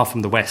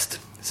the West.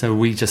 So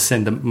we just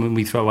send them, when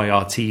we throw away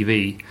our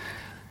TV,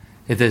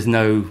 if there's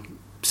no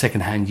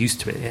second-hand use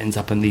to it, it ends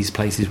up in these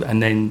places,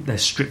 and then they're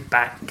stripped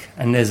back,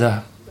 and there's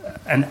an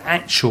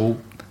actual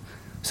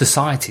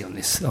society on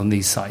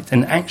these sites,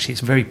 and actually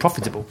it's very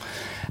profitable,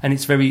 and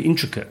it's very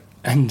intricate,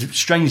 and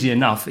strangely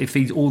enough it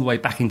feeds all the way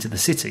back into the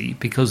city,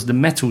 because the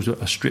metals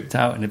that are stripped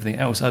out and everything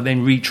else are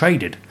then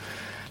retraded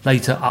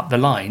later up the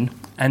line,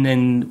 and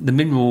then the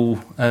metal.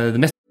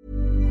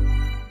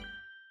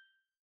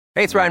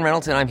 Hey, it's Ryan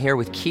Reynolds, and I'm here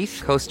with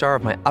Keith, co-star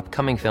of my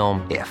upcoming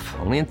film, If,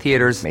 only in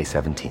theaters May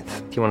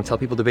 17th. Do you want to tell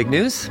people the big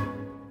news?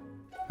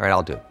 All right,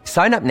 I'll do it.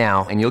 Sign up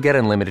now and you'll get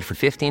unlimited for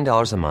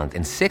 $15 a month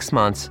and 6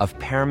 months of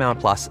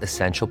Paramount Plus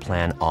Essential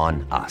Plan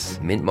on us.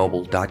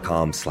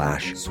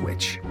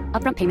 MintMobile.com/switch.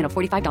 Upfront payment of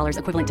 $45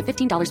 equivalent to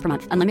 $15 per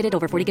month. Unlimited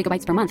over 40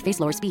 gigabytes per month.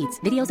 Face lower speeds.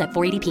 Videos at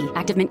 480p.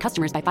 Active Mint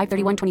customers by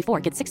 531.24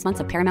 get 6 months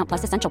of Paramount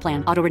Plus Essential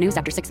Plan. Auto renews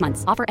after 6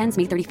 months. Offer ends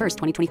May 31st,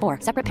 2024.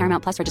 Separate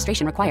Paramount Plus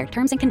registration required.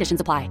 Terms and conditions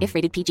apply if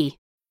rated PG.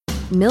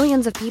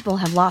 Millions of people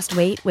have lost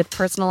weight with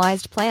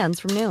personalized plans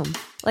from Noom.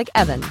 Like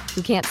Evan,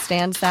 who can't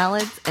stand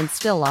salads and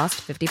still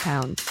lost 50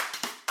 pounds.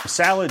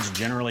 Salads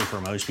generally for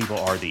most people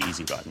are the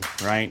easy button,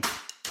 right?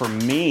 For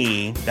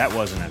me, that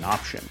wasn't an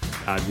option.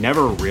 I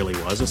never really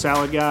was a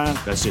salad guy.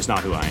 That's just not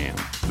who I am.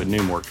 But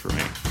Noom worked for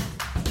me.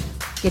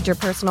 Get your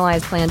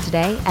personalized plan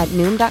today at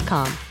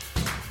Noom.com.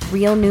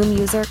 Real Noom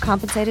user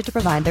compensated to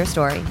provide their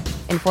story.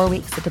 In 4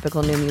 weeks, the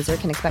typical Noom user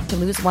can expect to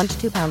lose 1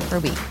 to 2 pounds per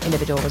week.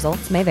 Individual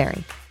results may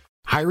vary.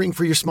 Hiring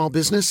for your small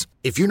business?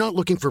 If you're not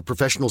looking for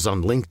professionals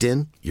on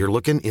LinkedIn, you're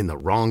looking in the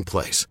wrong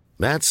place.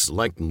 That's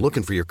like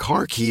looking for your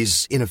car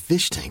keys in a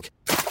fish tank.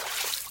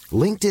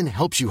 LinkedIn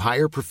helps you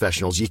hire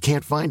professionals you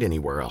can't find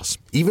anywhere else,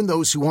 even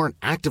those who aren't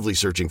actively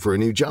searching for a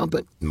new job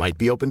but might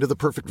be open to the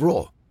perfect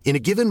role. In a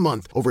given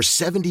month, over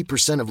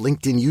 70% of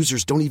LinkedIn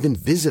users don't even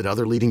visit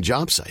other leading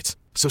job sites.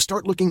 So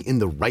start looking in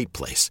the right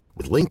place.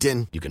 With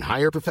LinkedIn, you can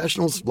hire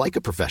professionals like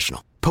a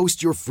professional.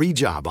 Post your free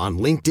job on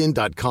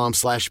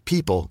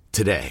linkedin.com/people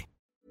today.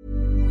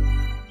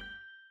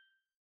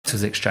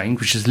 Exchange,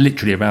 which is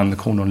literally around the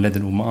corner on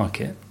Leadenhall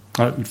Market,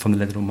 from the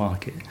Leadenhall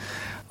Market,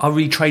 are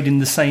retrading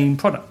the same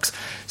products.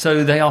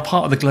 So they are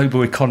part of the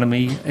global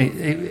economy.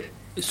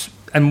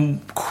 And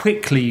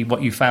quickly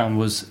what you found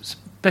was,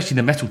 especially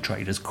the metal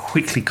traders,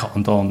 quickly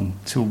cottoned on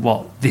to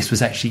what this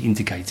was actually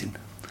indicating,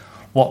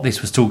 what this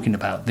was talking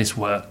about, this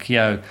work,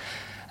 and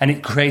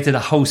it created a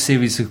whole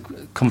series of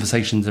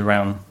conversations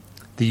around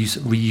the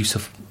reuse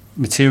of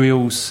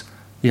materials,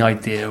 the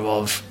idea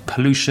of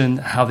pollution,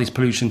 how this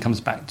pollution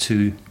comes back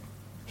to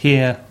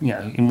here,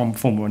 in one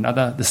form or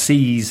another. The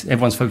seas,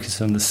 everyone's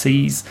focused on the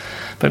seas,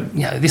 but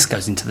this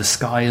goes into the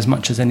sky as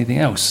much as anything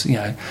else.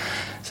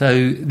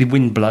 So the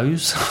wind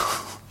blows,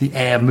 the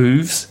air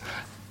moves,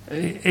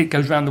 it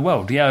goes around the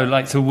world.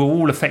 So we're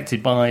all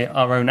affected by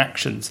our own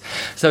actions.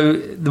 So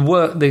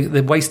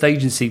the Waste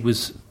Agency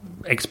was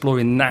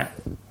exploring that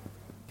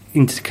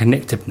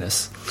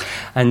interconnectedness,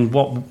 and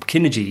what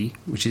Kinergy,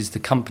 which is the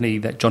company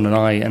that John and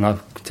I, and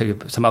I'll tell you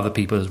some other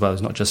people as well,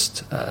 it's not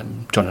just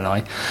John and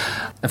I,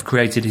 have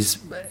created, is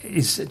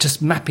just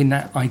mapping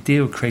that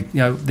idea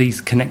of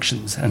these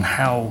connections and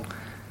how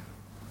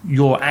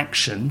your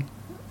action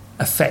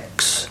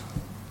affects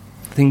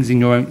things in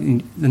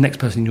the next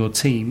person in your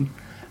team,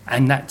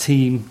 and that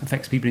team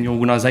affects people in your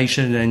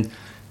organisation and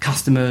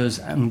customers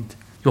and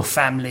your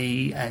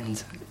family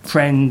and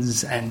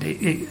friends, and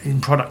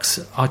products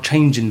are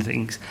changing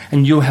things,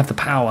 and you have the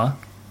power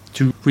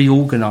to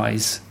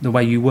reorganise the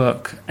way you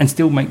work and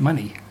still make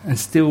money and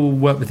still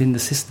work within the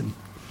system.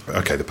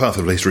 Okay, the path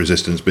of least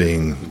resistance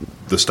being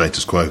the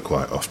status quo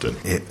quite often.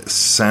 It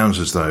sounds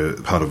as though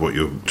part of what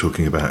you're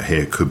talking about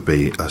here could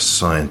be a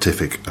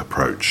scientific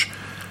approach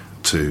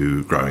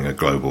to growing a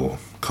global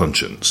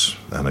conscience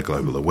and a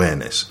global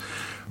awareness.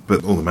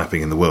 But all the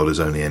mapping in the world is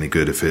only any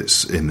good if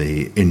it's in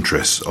the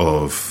interests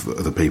of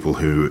the people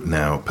who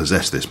now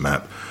possess this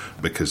map,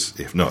 because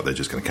if not, they're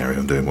just going to carry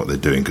on doing what they're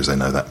doing because they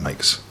know that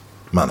makes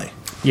money.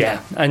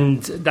 Yeah,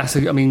 and as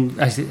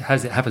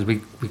it happens,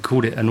 we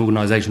called it an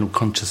organisational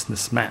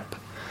consciousness map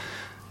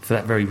for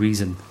that very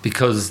reason.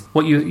 Because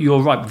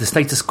you're right, with the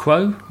status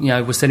quo,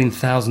 we're selling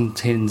 1,000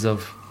 tins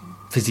of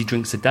fizzy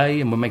drinks a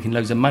day and we're making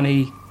loads of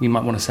money. We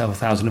might want to sell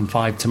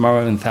 1,005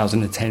 tomorrow and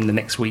 1,010 the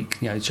next week.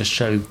 It just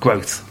shows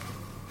growth.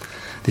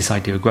 This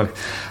idea of growth,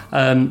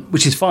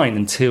 which is fine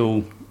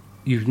until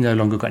you've no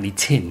longer got any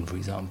tin, for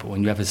example,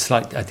 and you have a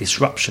slight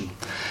disruption.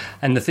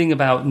 And the thing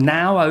about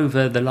now,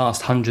 over the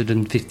last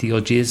 150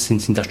 odd years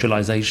since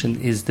industrialisation,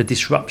 is the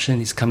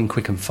disruption is coming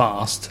quick and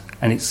fast,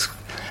 and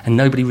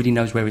nobody really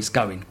knows where it's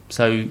going.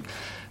 So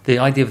the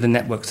idea of the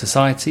network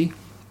society,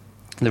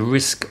 the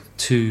risk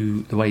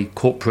to the way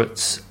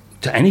corporates,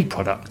 to any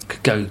product,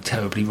 could go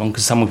terribly wrong,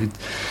 because someone could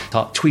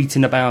start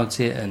tweeting about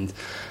it and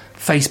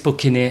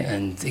Facebooking it,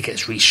 and it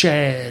gets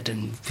reshared,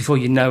 and before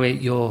you know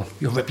it, your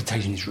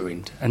reputation is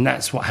ruined. And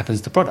that's what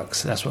happens to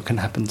products. That's what can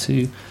happen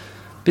to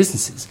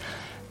businesses.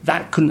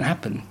 That couldn't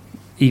happen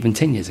even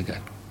 10 years ago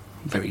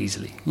very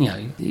easily.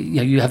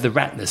 You have the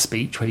Ratner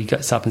speech where he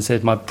gets up and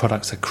says, "My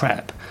products are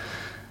crap,"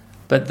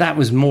 but that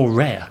was more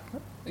rare.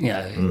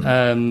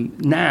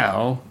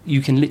 Now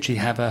you can literally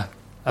have a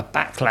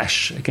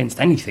backlash against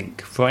anything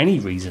for any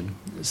reason,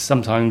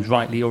 sometimes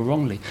rightly or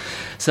wrongly.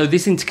 So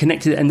this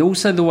interconnected, and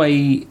also the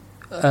way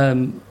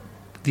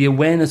the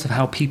awareness of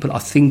how people are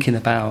thinking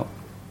about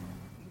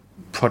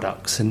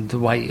products and the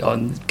way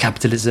on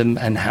capitalism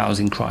and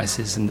housing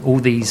crisis and all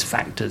these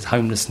factors,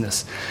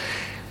 homelessness,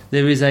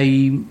 there's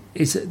a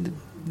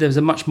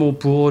much more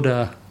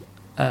broader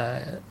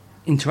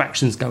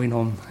interactions going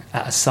on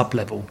at a sub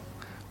level,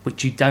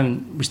 which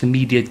the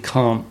media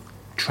can't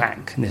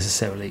track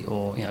necessarily,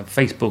 or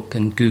Facebook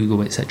and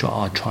Google, etc.,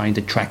 are trying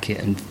to track it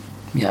and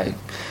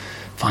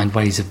find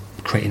ways of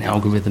creating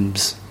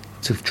algorithms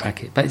to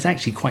track it, but it's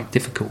actually quite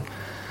difficult.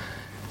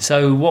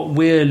 So what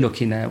we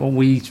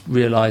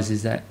realise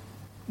is that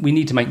we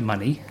need to make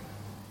money,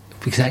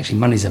 because actually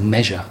money is a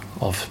measure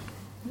of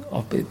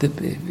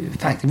in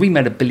fact, if we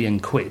made £1 billion,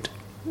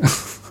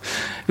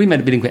 if we made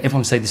 £1 billion,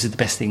 everyone would say this is the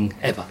best thing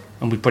ever,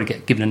 and we'd probably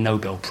get given a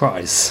Nobel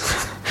Prize.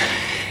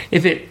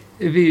 If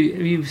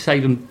you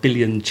save 1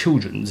 billion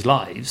children's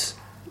lives,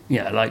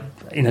 like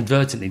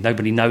inadvertently,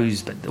 nobody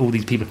knows, but all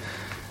these people,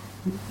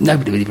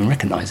 nobody would even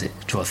recognise it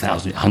for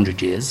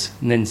 100 years.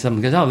 And then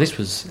someone goes,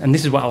 and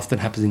this is what often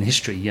happens in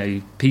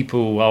history.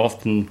 People are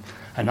often,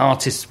 an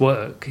artist's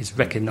work is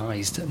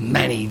recognised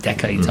many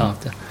decades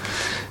after.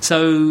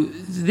 So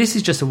this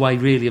is just a way,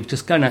 really, of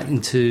just going out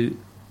into.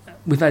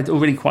 We've had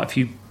already quite a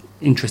few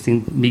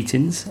interesting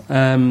meetings.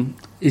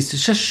 Is to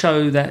just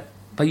show that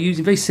by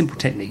using very simple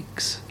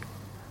techniques,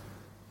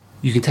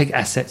 you can take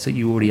assets that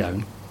you already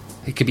own.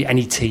 It could be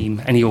any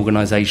team, any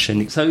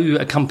organisation. So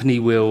a company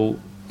will,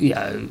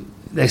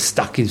 they're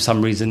stuck in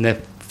some reason,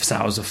 their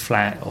sales are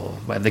flat or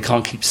whatever, they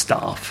can't keep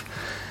staff.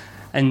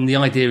 And the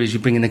idea is you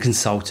bring in a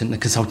consultant, the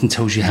consultant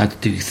tells you how to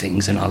do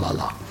things and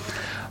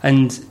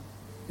And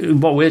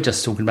what we're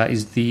just talking about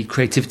is the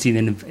creativity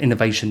and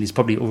innovation is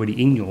probably already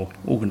in your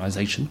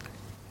organisation,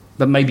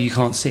 but maybe you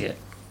can't see it.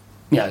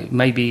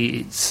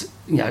 Maybe it's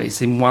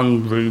in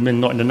one room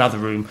and not in another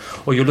room,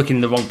 or you're looking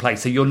in the wrong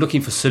place. So you're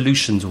looking for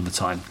solutions all the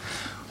time.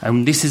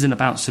 And this isn't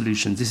about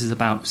solutions. This is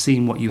about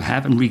seeing what you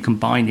have and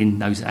recombining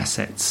those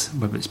assets,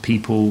 whether it's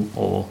people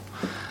or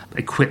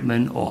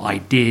equipment or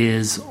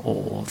ideas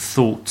or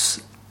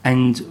thoughts,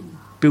 and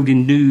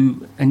building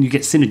new, and you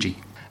get synergy.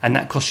 And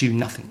that costs you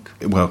nothing.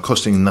 Well,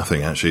 costing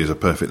nothing actually is a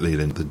perfect lead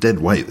in. The dead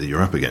weight that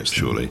you're up against,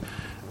 surely,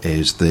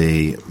 is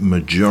the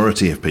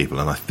majority of people,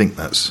 and I think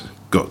that's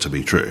got to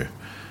be true,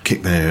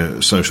 kick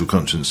their social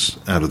conscience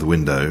out of the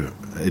window.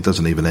 It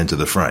doesn't even enter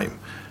the frame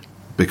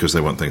because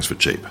they want things for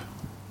cheap.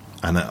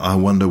 And I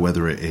wonder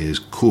whether it is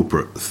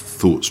corporate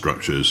thought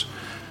structures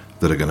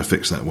that are going to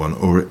fix that one,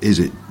 or is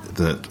it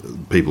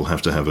that people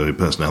have to have a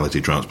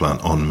personality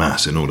transplant en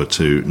masse in order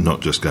to not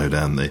just go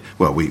down the...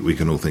 Well, we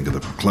can all think of the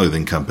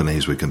clothing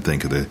companies, we can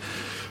think of the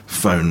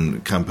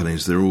phone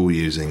companies. They're all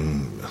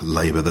using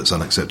labour that's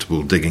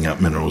unacceptable, digging up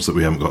minerals that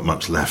we haven't got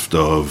much left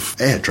of.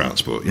 Air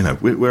transport,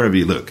 wherever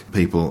you look,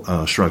 people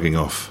are shrugging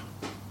off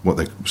what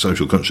their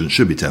social conscience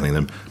should be telling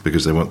them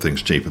because they want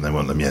things cheap and they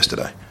want them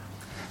yesterday.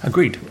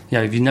 Agreed.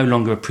 If you no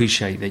longer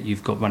appreciate that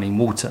you've got running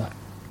water,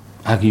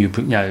 how can you,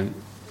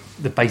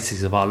 the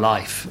basis of our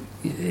life,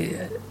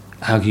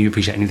 how can you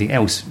appreciate anything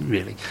else,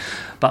 really?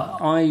 But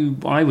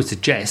I would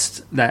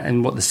suggest that,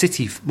 and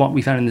what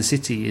we found in the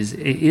city is,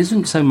 it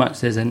isn't so much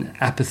there's an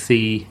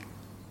apathy.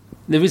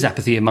 There is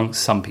apathy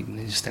amongst some people;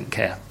 they just don't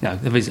care.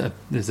 There's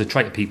a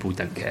trait of people who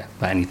don't care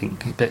about anything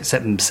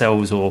except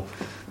themselves or.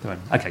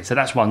 Okay, so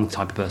that's one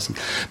type of person.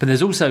 But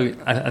there's also,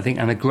 I think,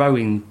 a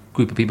growing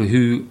group of people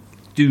who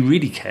do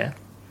really care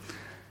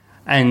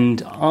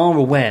and are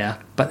aware,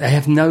 but they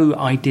have no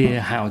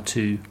idea how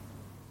to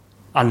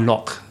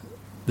unlock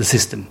the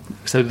system.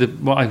 So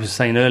what I was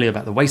saying earlier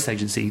about the waste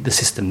agency, the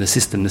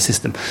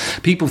system.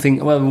 People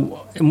think,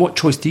 well, and what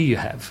choice do you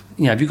have?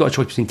 If you've got a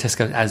choice between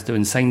Tesco, Asda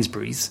and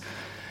Sainsbury's,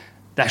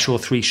 that's your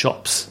 3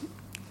 shops,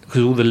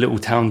 because all the little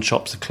town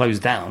shops are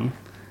closed down.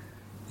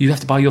 You have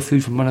to buy your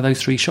food from one of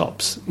those 3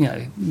 shops.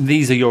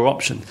 These are your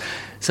options.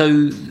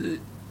 So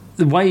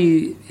the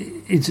way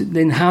is,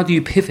 then how do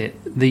you pivot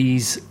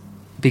these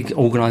big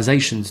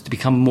organisations to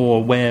become more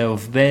aware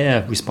of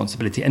their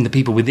responsibility and the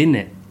people within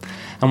it?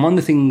 And one of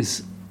the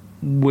things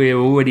we're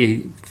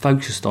already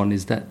focused on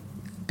is that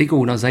big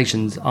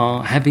organisations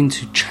are having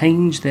to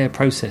change their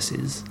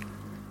processes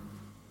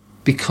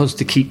because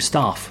to keep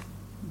staff,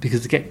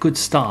 because to get good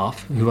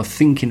staff who are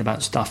thinking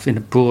about stuff in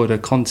a broader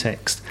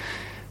context,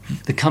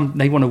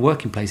 they want to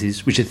work in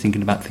places which are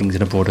thinking about things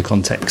in a broader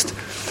context.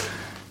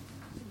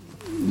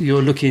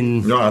 You're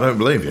looking... No, I don't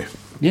believe you.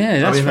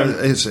 Yeah, that's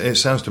right. It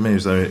sounds to me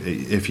as though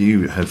if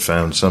you had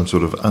found some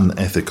sort of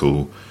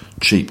unethical,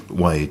 cheap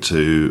way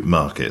to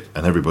market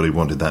and everybody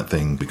wanted that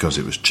thing because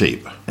it was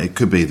cheap, it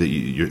could be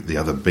that the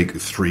other big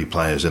 3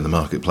 players in the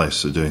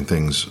marketplace are doing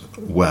things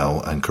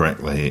well and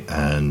correctly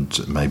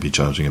and maybe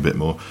charging a bit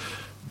more,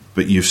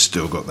 but you've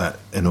still got that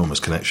enormous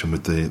connection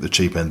with the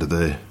cheap end of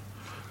the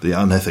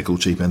unethical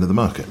cheap end of the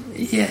market.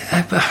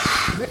 Yeah, but,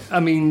 I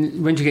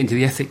mean, when you get into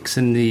the ethics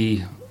and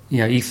the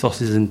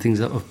ethoses and things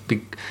that are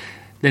big,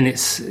 then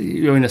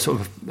you're in a sort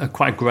of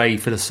quite a grey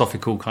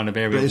philosophical kind of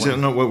area. But is it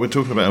not what we're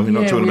talking about? Are we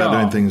not talking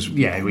about doing things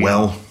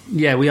well?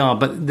 Yeah, we are.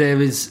 But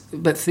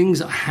but things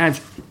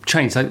have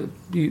changed. So,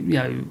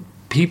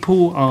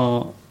 people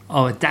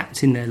are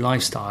adapting their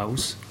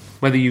lifestyles,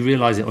 whether you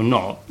realise it or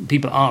not.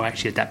 People are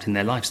actually adapting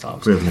their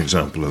lifestyles. We have an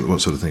example of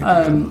what sort of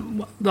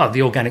thing?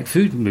 The organic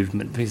food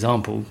movement, for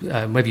example,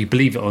 whether you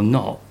believe it or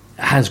not,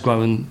 has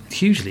grown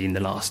hugely in the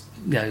last.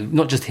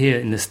 Not just here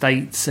in the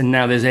States, and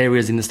now there's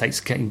areas in the States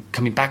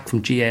coming back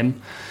from GM.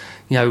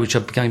 which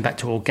are going back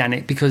to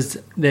organic, because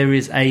there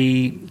is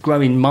a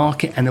growing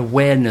market and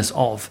awareness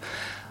of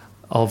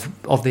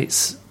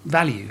its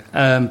value.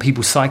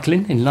 People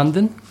cycling in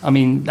London, I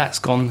mean, that's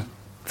gone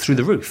through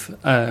the roof.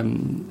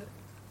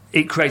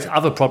 It creates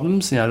other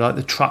problems, like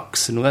the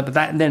trucks and all that, but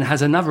that then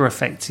has another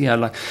effect,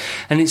 and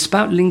it's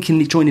about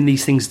joining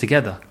these things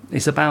together.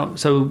 It's about,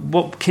 so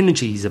what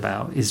Kinergy is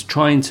about is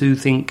trying to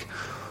think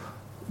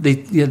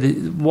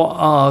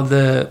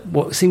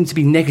what seem to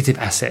be negative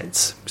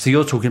assets. So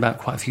you're talking about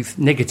quite a few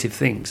negative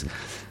things,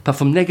 but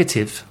from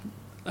negative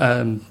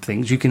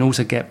things you can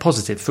also get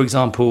positive. For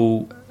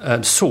example,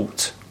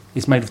 salt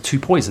is made of 2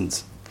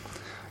 poisons,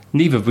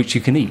 neither of which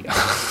you can eat.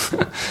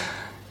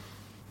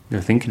 You're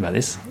thinking about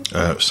this.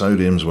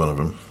 Sodium's one of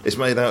them. It's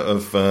made out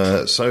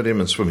of sodium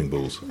and swimming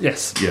balls.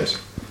 Yes. Yes.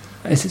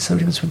 Is it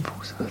sodium and swimming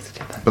balls? I have to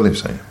check that. I believe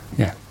so.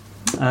 Yeah.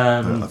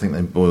 I think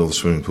they boil the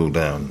swimming pool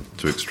down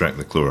to extract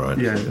the chloride.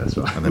 Yeah, that's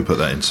right. And then put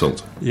that in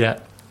salt. Yeah.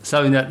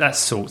 So that's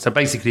salt. So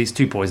basically it's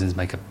 2 poisons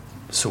make a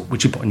salt,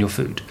 which you put on your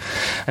food.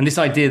 And this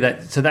idea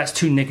that's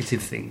 2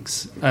 negative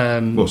things.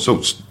 Well,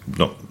 salt's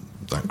not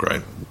that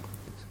great.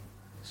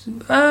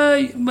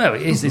 Well,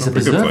 it's a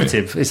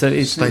preservative. It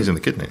stays in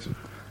the kidneys.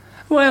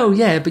 Well,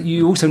 yeah, but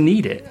you also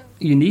need it.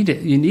 You need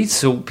it. You need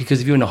salt, because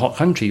if you're in a hot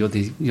country, you're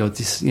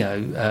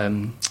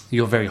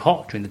very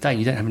hot during the day.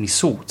 You don't have any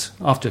salt.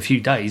 After a few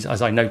days,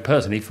 as I know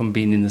personally from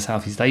being in the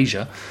Southeast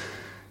Asia,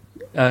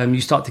 you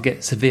start to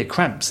get severe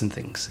cramps and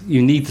things.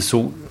 You need the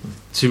salt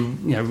to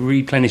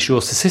replenish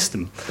your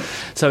system.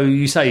 So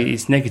you say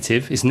it's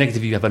negative. It's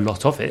negative. You have a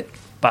lot of it,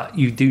 but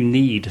you do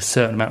need a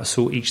certain amount of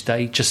salt each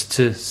day just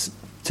to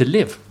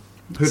live.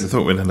 Who'd have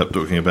thought we'd end up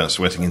talking about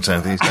sweating in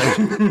Southeast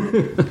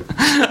Asia?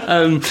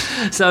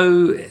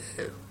 So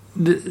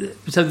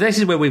this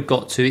is where we've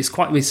got to. It's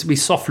quite. We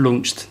soft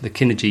launched the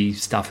Kinergy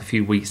stuff a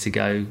few weeks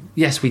ago.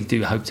 Yes, we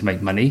do hope to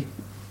make money.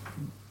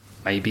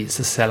 Maybe it's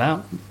a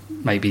sellout.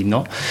 Maybe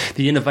not.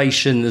 The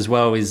innovation as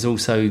well is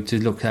also to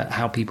look at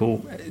how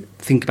people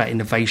think about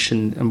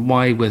innovation and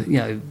why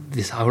we're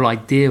this whole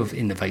idea of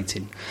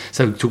innovating.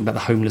 So talking about the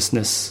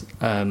homelessness,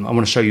 I want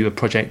to show you a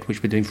project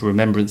which we're doing for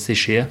Remembrance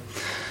this year.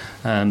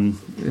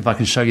 If I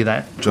can show you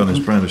that. John is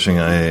brandishing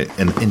an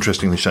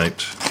interestingly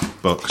shaped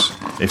box.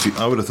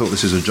 I would have thought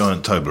this is a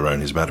giant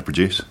Toblerone he's about to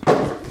produce.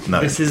 No.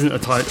 This isn't a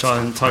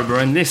giant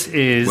Toblerone. This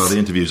is... Well, the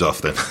interview's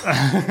off then.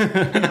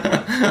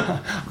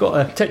 I've got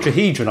a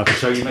tetrahedron I can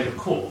show you made of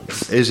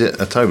quartz. Is it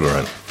a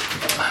Toblerone?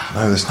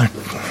 No, there's no...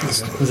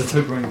 There's a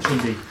Toblerone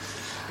chimney.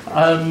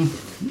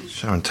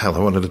 Show and tell, I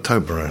wanted a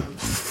Toblerone.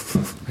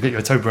 I'll get you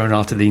a Toblerone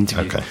after the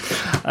interview. Okay.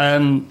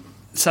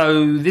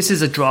 So this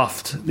is a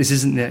draft. This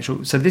isn't the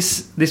actual... So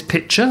this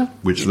picture...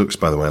 Which looks,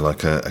 by the way,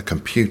 like a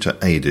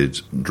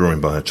computer-aided drawing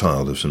by a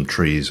child of some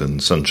trees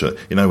and sunshine.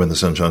 You know when the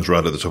sun shines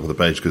right at the top of the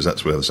page because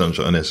that's where the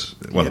sunshine is?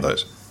 One of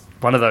those.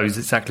 One of those,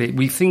 exactly.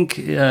 We think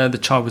the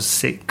child was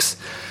 6.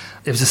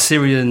 It was a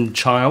Syrian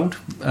child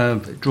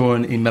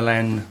drawn in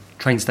Milan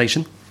train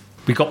station.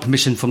 We got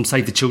permission from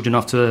Save the Children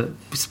after...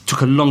 It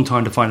took a long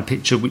time to find a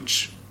picture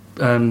which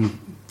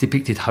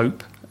depicted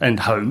hope and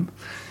home.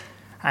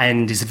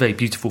 And it's a very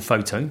beautiful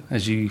photo, I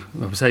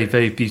would say, a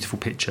very beautiful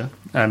picture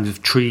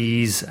of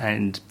trees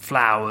and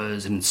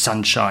flowers and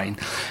sunshine.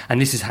 And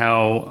this is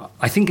how,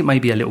 I think it may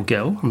be a little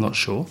girl, I'm not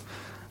sure,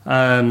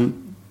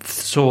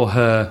 saw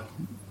her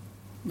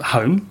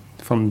home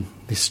from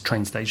this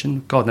train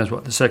station. God knows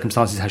what the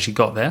circumstances, how she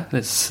got there.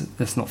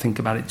 Let's not think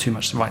about it too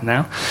much right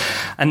now.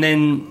 And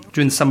then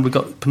during the summer, we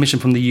got permission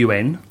from the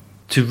UN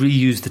to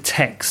reuse the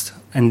text.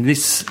 And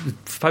this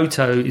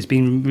photo is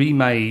being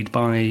remade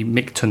by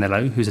Mick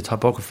Tonello, who's a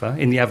typographer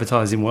in the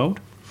advertising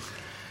world.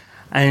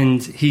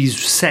 And he's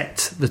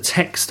set the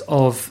text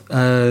of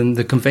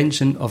the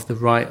Convention of the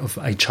Right of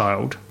a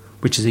Child,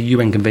 which is a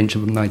UN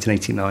convention from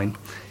 1989,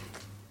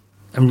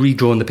 and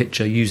redrawn the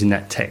picture using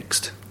that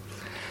text.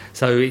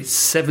 So it's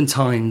 7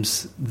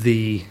 times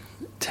the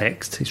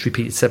text. It's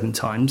repeated 7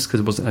 times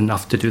because it wasn't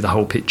enough to do the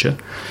whole picture.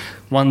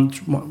 One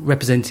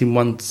representing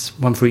one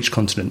for each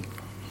continent.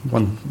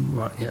 7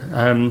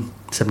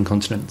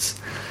 continents,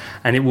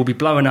 and it will be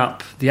blown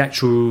up. The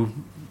actual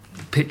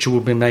picture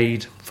will be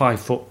made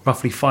 5 foot,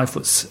 roughly 5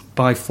 foot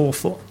by 4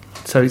 foot,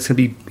 so it's going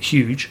to be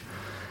huge,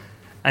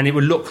 and it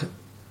will look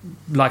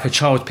like a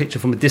child's picture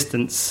from a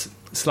distance,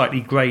 slightly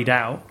greyed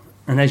out,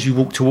 and as you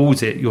walk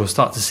towards it, you'll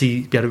start to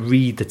be able to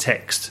read the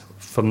text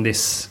from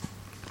this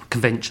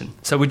convention.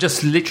 So we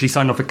just literally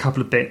signed off a couple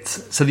of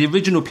bits. So the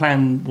original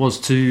plan was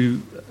to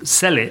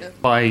sell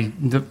it by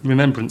the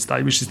Remembrance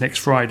Day, which is next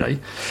Friday.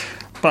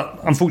 But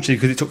unfortunately,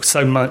 because it took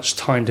so much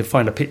time to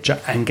find a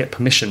picture and get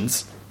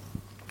permissions,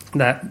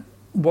 that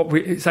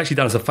it's actually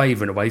done us a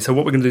favour in a way. So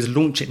what we're going to do is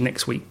launch it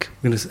next week.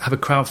 We're going to have a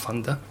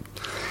crowdfunder.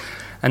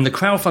 And the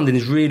crowdfunding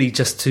is really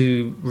just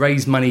to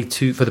raise money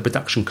for the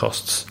production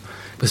costs.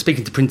 We're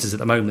speaking to printers at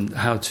the moment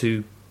how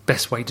to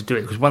best way to do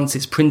it, because once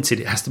it's printed,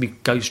 it has to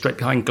go straight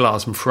behind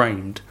glass and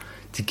framed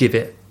to give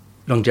it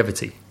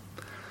longevity.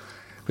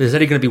 But there's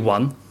only going to be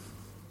one,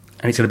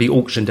 and it's going to be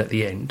auctioned at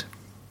the end,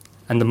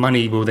 and the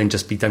money will then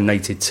just be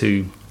donated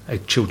to a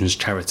children's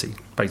charity,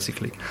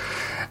 basically.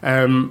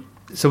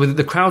 So with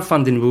the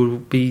crowdfunding will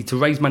be to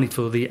raise money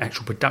for the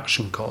actual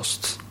production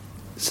costs,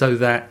 so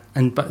that,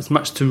 but as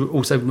much to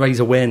also raise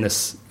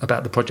awareness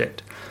about the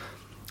project.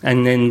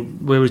 And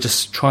then we've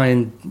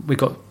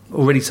got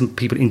already some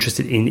people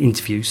interested in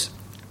interviews,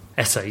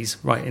 essays,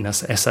 writing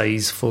us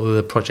essays for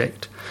the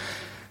project.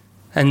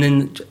 And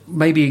then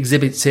maybe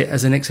exhibits it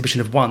as an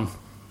exhibition of one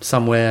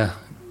somewhere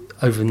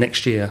over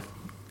next year,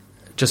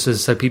 just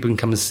so people can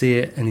come and see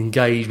it and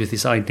engage with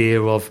this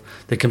idea of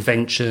the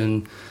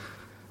convention,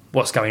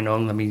 what's going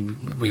on. I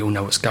mean, we all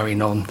know what's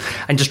going on,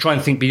 and just try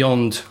and think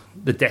beyond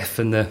the death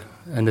and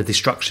the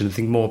destruction, and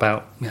think more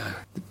about, you know,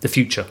 the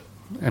future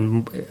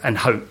and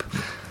hope.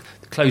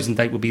 The closing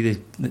date will be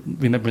the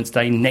Remembrance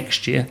Day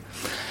next year,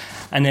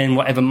 and then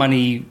whatever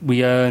money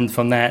we earn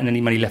from that and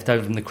any money left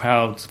over from the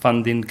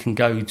crowdfunding can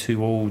go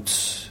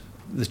towards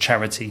the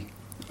charity.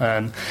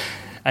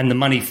 And the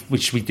money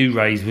which we do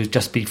raise will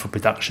just be for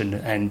production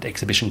and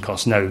exhibition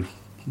costs. No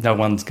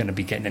one's going to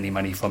be getting any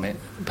money from it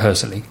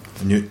personally.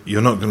 And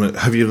you're not going to.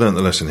 Have you learnt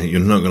the lesson here? You're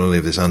not going to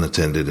leave this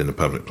unattended in a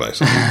public place.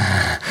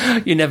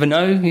 You never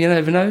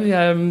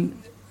know.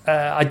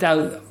 I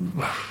doubt.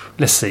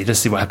 Let's see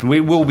what happens. We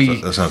will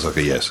be. That sounds like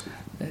a yes.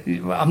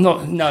 I'm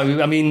not.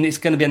 No, I mean, it's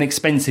going to be an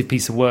expensive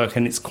piece of work,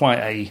 and it's quite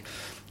a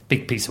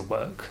big piece of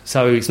work.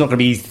 So it's not going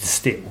to be easy to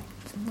steal.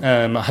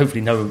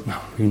 Hopefully, no.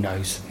 Who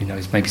knows?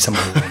 Maybe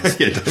someone will.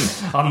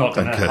 I'm not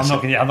going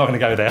to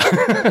go there.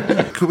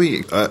 Could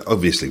we?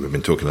 Obviously, we've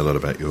been talking a lot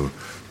about your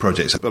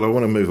projects, but I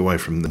want to move away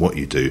from what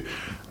you do,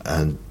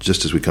 and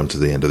just as we come to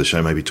the end of the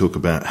show, maybe talk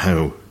about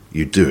how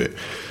you do it.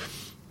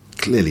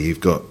 Clearly,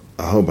 you've got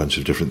a whole bunch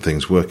of different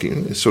things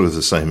working. It's sort of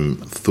the same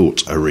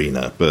thought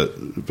arena, but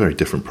very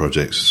different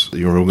projects.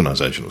 Your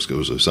organisational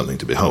skills are something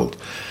to behold.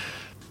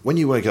 When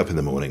you wake up in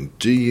the morning,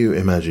 do you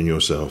imagine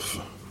yourself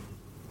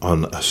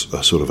on a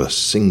sort of a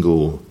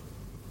single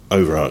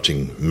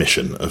overarching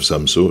mission of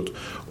some sort,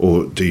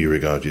 or do you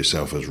regard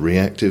yourself as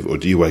reactive, or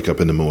do you wake up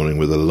in the morning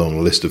with a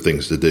long list of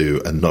things to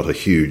do and not a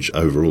huge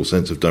overall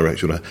sense of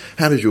direction?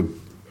 How does your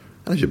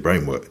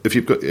brain work? If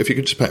you could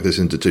just pack this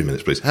into 2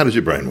 minutes, please. How does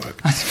your brain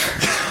work?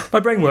 My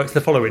brain works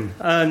the following.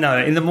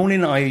 No, in the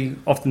morning I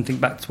often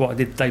think back to what I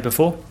did the day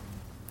before.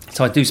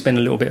 So I do spend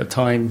a little bit of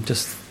time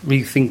just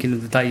rethinking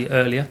of the day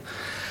earlier.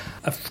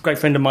 A great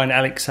friend of mine,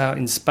 Alex, out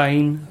in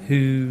Spain,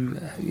 who's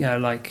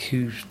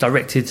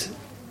directed,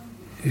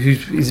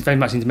 who's very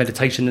much into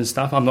meditation and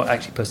stuff. I'm not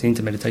actually personally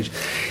into meditation.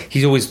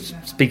 He's always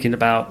speaking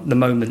about the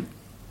moment.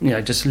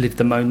 Just live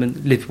the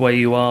moment, live where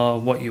you are,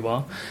 what you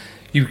are.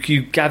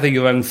 You gather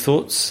your own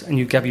thoughts and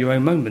you gather your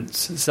own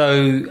moments.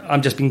 So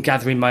I've just been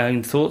gathering my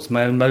own thoughts,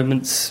 my own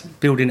moments,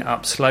 building it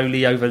up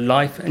slowly over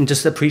life, and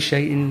just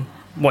appreciating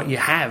what you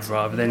have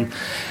rather than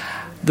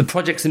the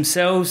projects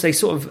themselves. They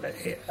sort of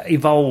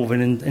evolve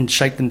and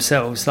shape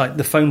themselves, like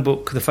the phone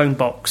book, the phone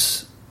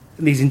box,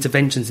 these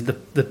interventions,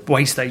 the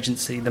waste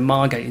agency, the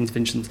Margate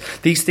interventions.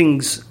 These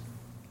things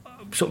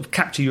sort of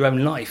capture your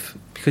own life,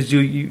 because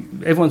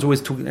everyone's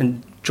always talking,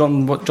 and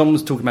what John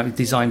was talking about with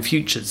Design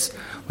Futures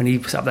when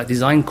he set up that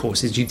design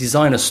course, is you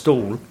design a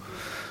stall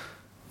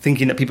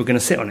thinking that people are going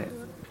to sit on it,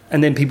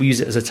 and then people use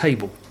it as a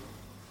table.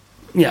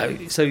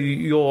 So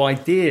your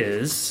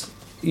ideas,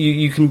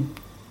 you can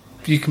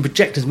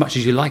project as much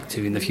as you like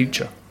to in the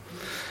future.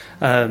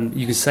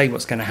 You can say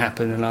what's going to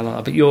happen,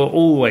 but you're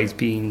always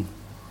being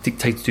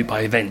dictated to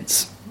by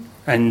events.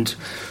 And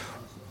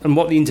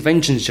what the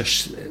interventions,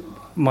 just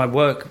my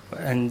work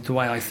and the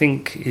way I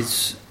think,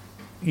 is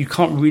you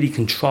can't really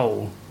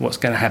control what's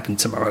going to happen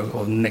tomorrow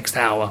or the next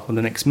hour or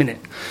the next minute.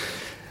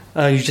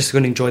 You're just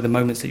going to enjoy the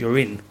moments that you're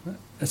in.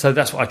 And so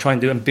that's what I try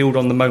and do, and build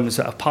on the moments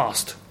that have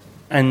passed.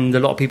 And a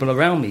lot of people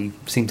around me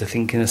seem to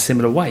think in a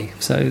similar way.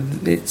 So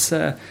it's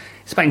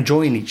about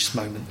enjoying each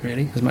moment,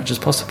 really, as much as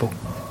possible.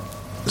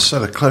 So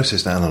the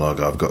closest analogue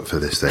I've got for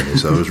this then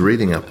is I was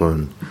reading up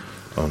on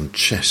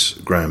chess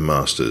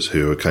grandmasters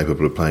who are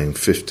capable of playing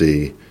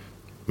 50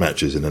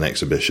 matches in an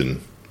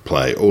exhibition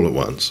play all at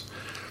once.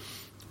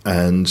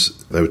 And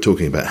they were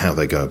talking about how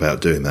they go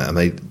about doing that, and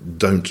they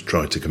don't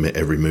try to commit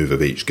every move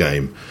of each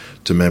game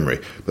to memory,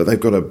 but they've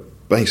got a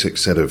basic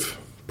set of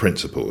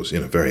principles,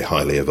 very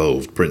highly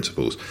evolved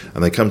principles,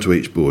 and they come to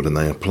each board and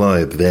they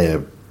apply their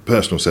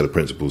personal set of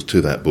principles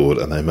to that board,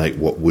 and they make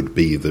what would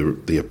be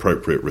the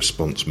appropriate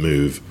response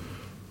move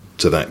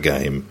to that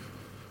game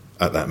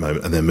at that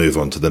moment, and then move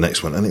on to the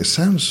next one. And it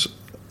sounds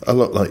a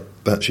lot like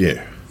that's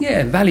you.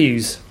 Yeah,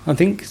 values, I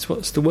think is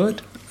what's the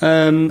word.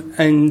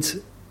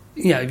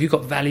 If you've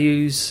got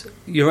values,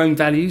 your own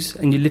values,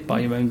 and you live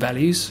by your own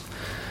values,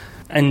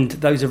 and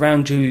those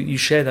around you, you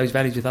share those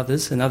values with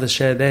others, and others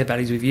share their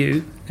values with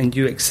you, and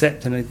you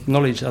accept and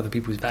acknowledge other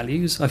people's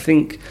values, I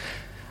think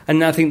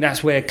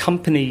that's where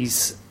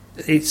companies,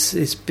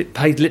 it's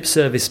paid lip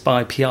service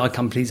by PR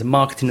companies, and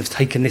marketing have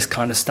taken this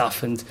kind of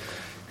stuff, and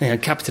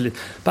capitalism.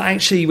 But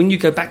actually, when you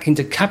go back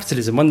into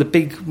capitalism, one of the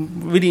big,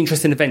 really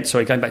interesting events,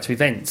 going back to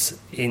events,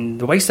 in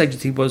the Waste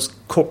Agency was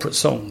corporate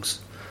songs.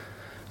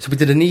 So we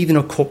did an evening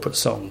of corporate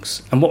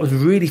songs. And what was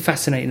really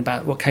fascinating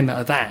about what came out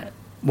of that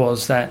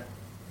was that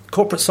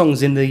corporate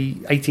songs in the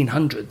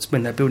 1800s,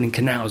 when they're building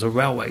canals or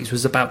railways,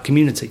 was about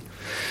community.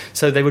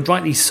 So they would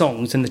write these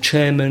songs, and the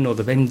chairman or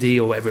the MD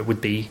or whatever it would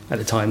be at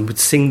the time would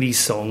sing these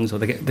songs, or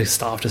they get the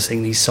staff to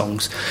sing these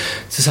songs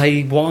to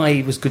say why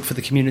it was good for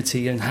the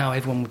community and how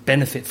everyone would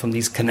benefit from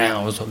these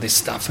canals or this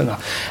stuff.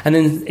 And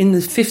then in the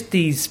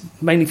 50s,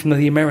 mainly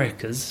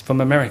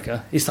from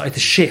America, it started to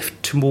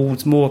shift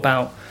towards more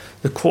about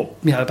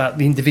about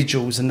the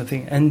individuals and the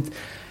thing. And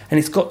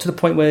it's got to the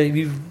point where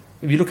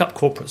if you look up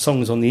corporate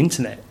songs on the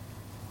internet,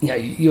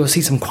 you'll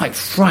see some quite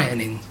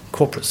frightening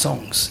corporate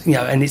songs,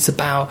 and it's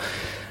about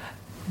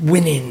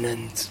winning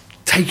and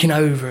taking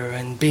over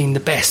and being the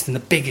best and the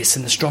biggest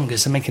and the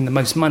strongest and making the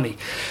most money.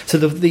 So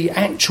the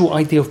actual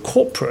idea of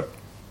corporate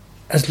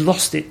has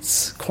lost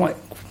its, quite,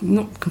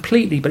 not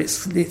completely, but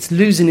it's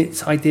losing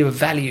its idea of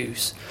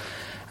values.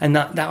 And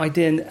that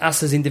idea in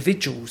us as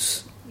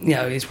individuals,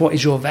 is what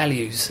is your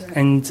values.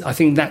 And I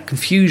think that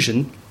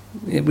confusion,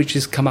 which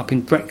has come up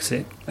in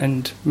Brexit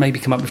and maybe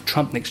come up with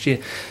Trump next year,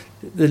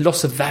 the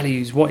loss of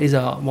values. What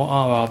are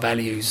our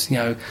values?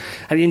 At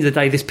the end of the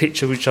day, this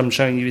picture which I'm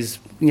showing you is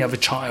of a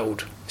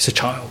child. It's a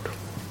child,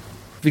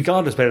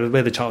 regardless of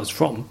where the child's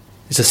from.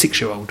 It's a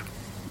 6-year-old.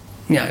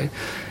 A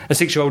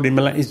 6-year-old in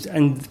Milan,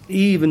 and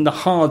even the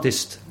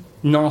hardest,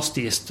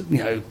 nastiest,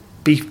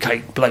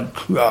 beefcake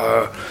bloke.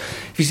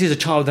 If he sees a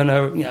child on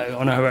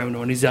her own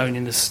or on his own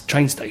in the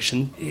train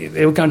station,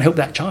 he'll go and help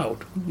that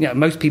child.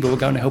 Most people will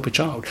go and help a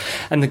child.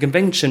 And the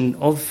Convention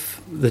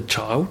of the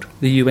Child,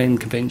 the UN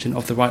Convention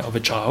of the Right of a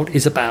Child,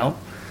 is about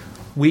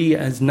we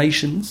as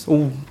nations,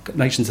 all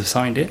nations have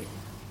signed it,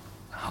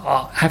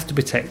 have to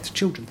protect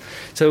children.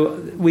 So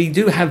we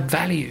do have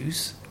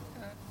values,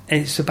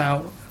 and it's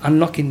about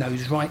unlocking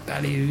those right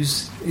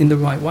values in the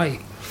right way.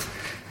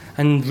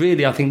 And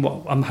really, I think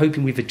what I'm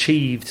hoping we've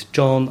achieved,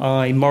 John,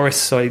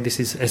 Morris, this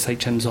is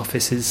SHM's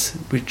offices,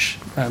 which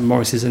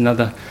Morris is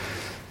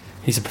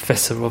he's a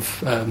professor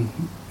of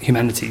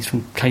humanities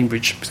from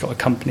Cambridge. He's got a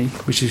company,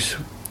 which is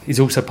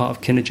also part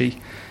of Kinergy.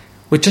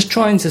 We're just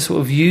trying to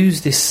sort of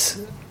use this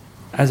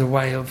as a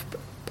way of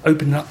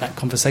opening up that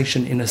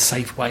conversation in a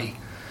safe way.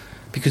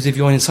 Because if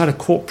you're inside a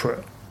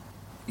corporate,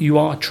 you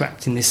are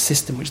trapped in this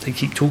system which they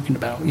keep talking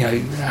about.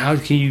 How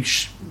can you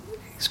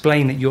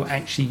explain that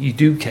you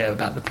do care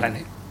about the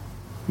planet?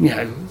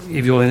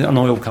 If you're an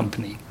oil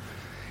company,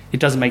 it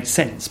doesn't make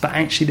sense. But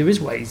actually, there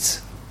is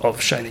ways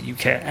of showing that you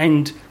care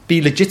and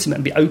be legitimate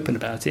and be open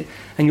about it.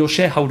 And your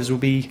shareholders will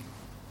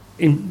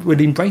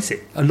embrace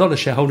it. A lot of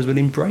shareholders will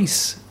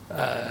embrace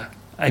a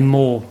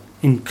more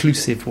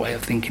inclusive way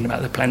of thinking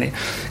about the planet,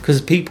 because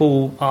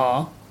people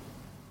are,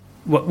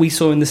 what we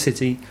saw in the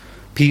city,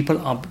 people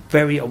are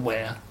very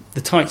aware.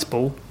 The Tights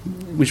Ball,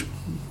 which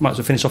might as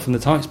well finish off on the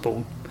Tights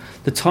Ball.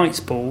 The Tights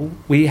Ball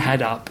we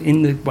had up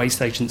in the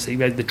waste agency,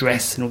 we had the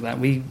dress and all that.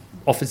 We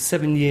offered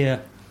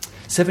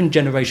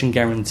 7-generation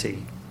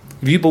guarantee.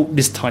 If you bought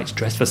this Tights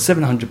dress for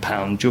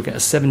 £700, you'll get a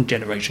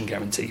 7-generation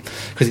guarantee,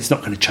 because it's not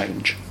going to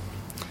change.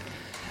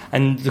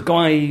 And the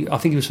guy, I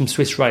think he was from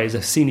Swiss Re, is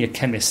a senior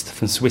chemist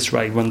from Swiss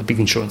Re, one of the big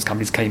insurance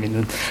companies, came in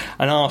and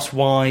asked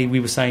why we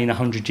were saying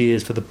 100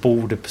 years for the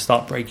ball to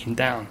start breaking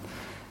down.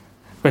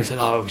 Well, he said,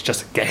 it was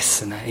just a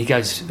guess. And he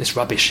goes, it's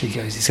rubbish. He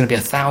goes, it's going to be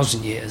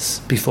 1,000 years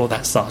before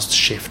that starts to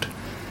shift.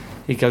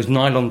 He goes,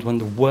 nylon's one of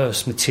the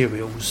worst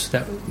materials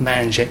that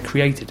man's yet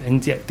created,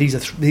 and yet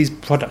these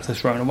products are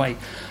thrown away.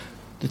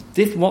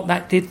 What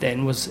that did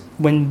then was,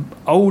 when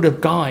older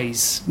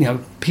guys,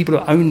 people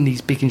who own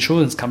these big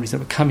insurance companies that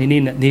were coming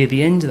in near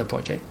the end of the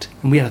project,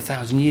 and we had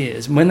 1,000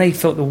 years, when they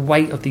felt the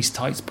weight of these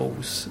Tights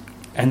balls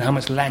and how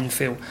much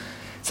landfill,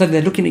 so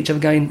they're looking at each other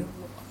going,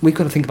 we've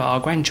got to think about our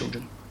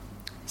grandchildren.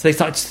 So they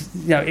started,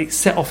 it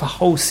set off a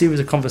whole series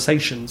of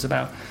conversations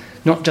about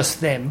not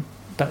just them,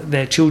 but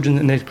their children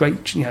and their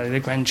their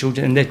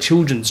grandchildren and their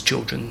children's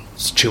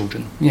children's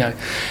children,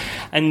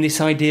 and this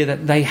idea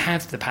that they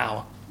have the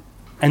power.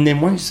 And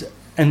then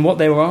what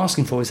they were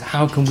asking for is,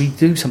 how can we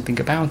do something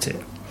about it?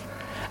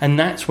 And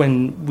that's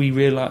when we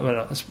realised,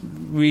 that's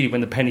really when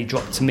the penny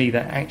dropped to me,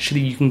 that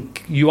actually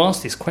you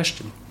asked this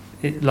question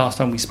last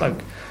time we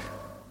spoke.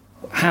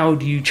 How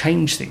do you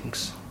change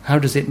things? How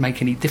does it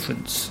make any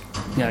difference?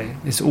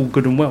 It's all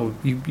good and well.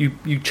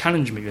 You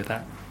challenge me with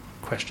that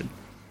question.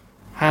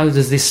 How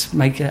does this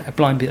make a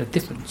blind bit of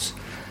difference?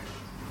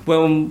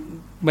 Well,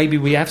 maybe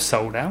we have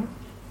sold out,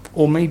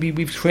 or maybe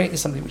we've created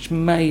something which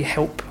may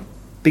help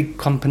big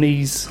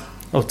companies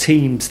or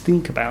teams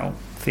think about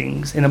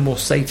things in a more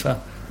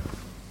safer,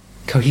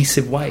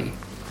 cohesive way.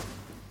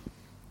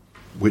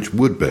 Which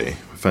would be a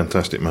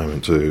fantastic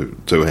moment to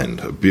end,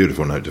 a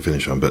beautiful note to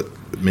finish on, but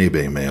me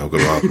being me, I've got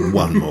to ask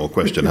one more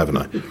question, haven't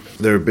I?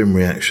 There have been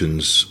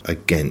reactions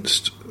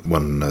against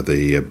one of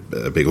the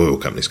big oil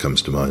companies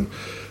comes to mind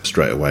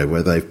straight away,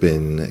 where they've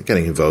been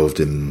getting involved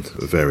in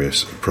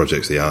various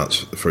projects, the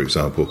arts, for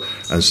example,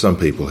 and some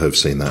people have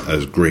seen that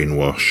as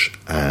greenwash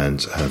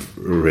and have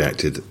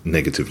reacted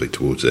negatively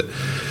towards it.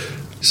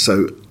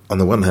 So on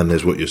the one hand,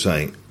 there's what you're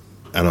saying,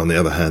 and on the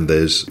other hand,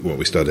 there's what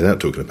we started out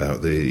talking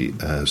about, the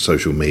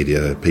social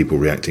media, people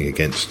reacting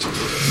against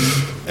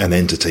an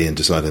entity and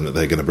deciding that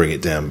they're going to bring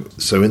it down.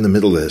 So in the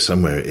middle there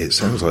somewhere, it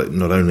sounds like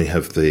not only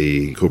have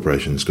the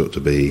corporations got to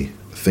be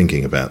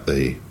thinking about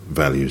the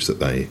values that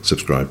they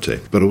subscribe to,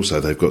 but also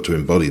they've got to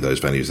embody those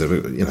values.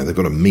 They've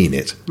got to mean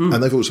it,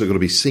 and they've also got to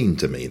be seen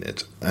to mean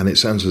it. And it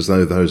sounds as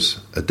though those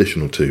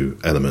additional two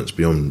elements,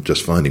 beyond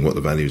just finding what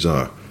the values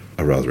are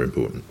rather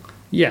important.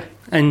 Yeah,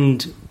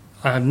 and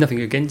I have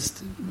nothing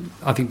against.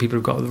 I think people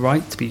have got the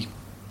right to be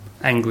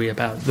angry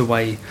about the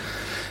way.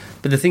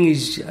 But the thing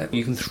is,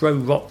 you can throw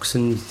rocks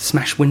and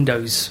smash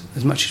windows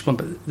as much as you want,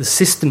 but the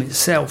system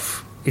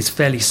itself is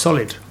fairly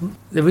solid.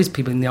 There is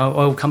people in the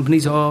oil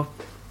companies who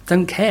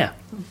don't care,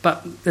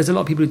 but there's a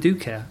lot of people who do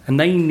care, and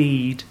they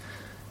need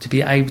to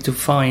be able to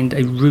find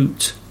a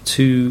route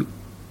to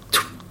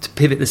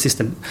pivot the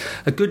system.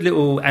 A good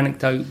little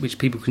anecdote which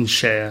people can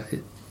share,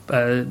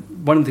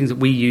 one of the things that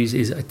we use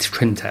is a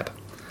trim tab.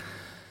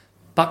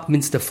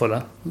 Buckminster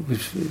Fuller,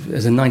 which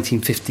is a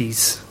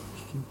 1950s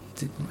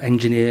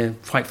engineer,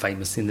 quite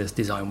famous in the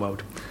design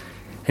world,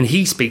 and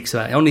he speaks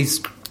about it. On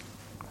his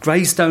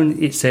gravestone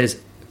it says,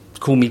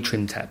 "Call me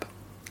trim tab."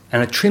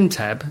 And a trim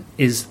tab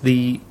is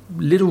the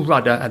little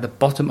rudder at the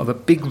bottom of a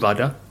big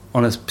rudder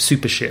on a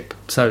super ship.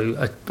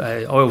 So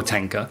a oil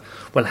tanker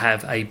will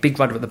have a big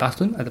rudder at the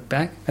bottom, at the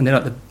back, and then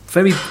at the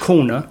very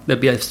corner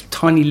there'll be a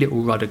tiny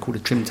little rudder called a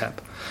trim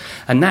tab.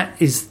 And that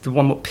is the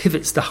one that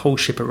pivots the whole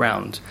ship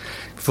around.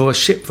 For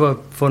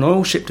an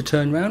oil ship to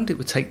turn around, it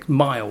would take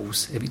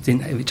miles if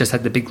it just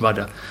had the big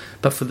rudder.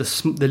 But for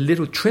the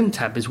little trim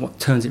tab is what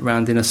turns it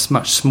around in a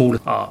much smaller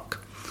arc.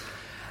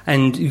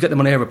 And you get them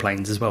on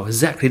aeroplanes as well,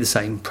 exactly the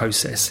same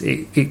process.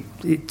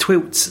 It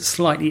tilts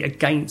slightly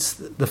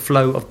against the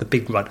flow of the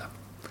big rudder.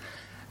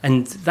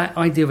 And that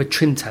idea of a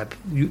trim tab,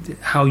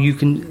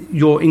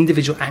 your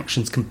individual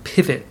actions can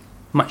pivot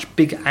much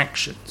bigger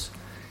actions,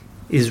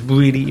 is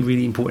really,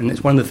 really important.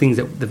 It's one of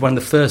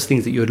the first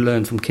things that you would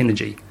learn from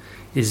Kinergy,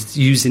 is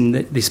using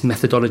this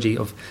methodology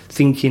of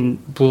thinking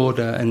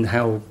broader and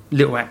how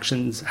little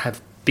actions have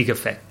big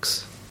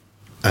effects.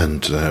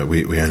 And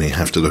we only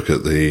have to look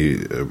at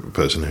the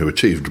person who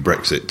achieved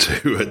Brexit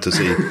to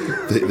see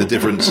the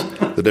difference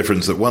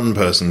that one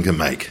person can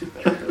make.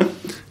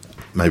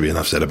 Maybe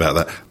enough said about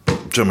that.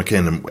 John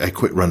McKean, a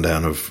quick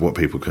rundown of what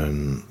people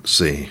can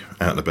see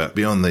out and about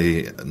beyond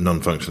the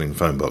non-functioning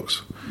phone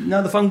box.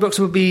 No, the phone box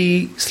will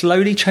be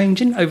slowly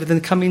changing over the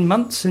coming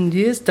months and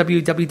years.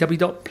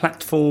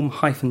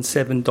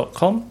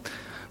 www.platform-7.com.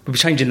 We'll be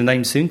changing the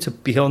name soon to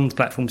Beyond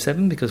Platform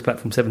 7, because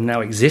Platform 7 now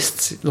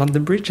exists at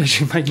London Bridge, as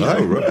you may know.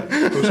 Oh, right.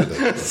 Of course it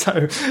does.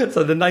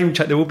 So the name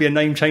there will be a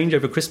name change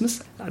over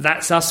Christmas.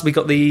 That's us. We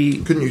got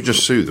the... Couldn't you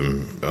just sue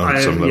them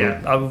on some level?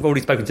 Yeah, I've already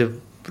spoken to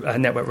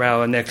Network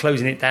Rail, and they're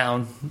closing it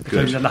down. They're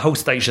closing down the whole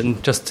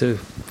station just to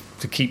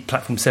keep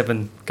Platform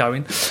 7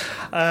 going.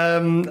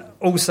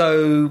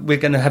 Also, we're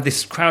going to have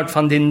this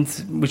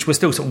crowdfunding, which we're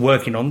still sort of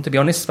working on, to be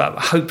honest, but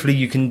hopefully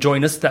you can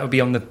join us. That will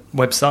be on the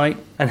website,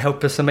 and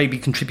help us and maybe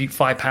contribute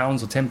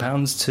 £5 or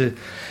 £10 to...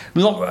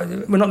 We're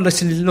not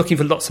looking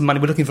for lots of money,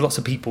 we're looking for lots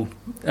of people.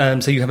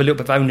 So you have a little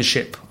bit of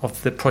ownership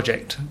of the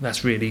project.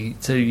 That's really...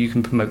 So you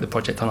can promote the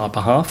project on our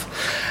behalf.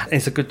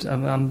 It's a good...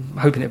 I'm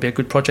hoping it'll be a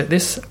good project,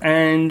 this.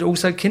 And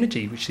also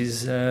Kinergy, which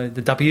is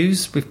the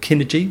W's with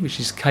Kinergy,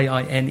 which is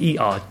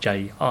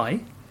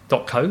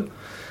KINERJI.co.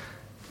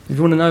 If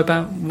you want to know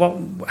about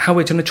how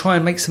we're going to try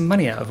and make some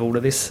money out of all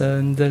of this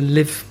and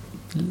live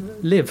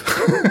in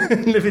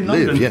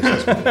London.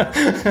 Yes.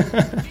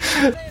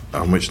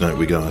 On which note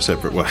we go our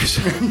separate ways.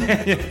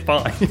 Yeah,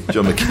 bye.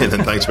 John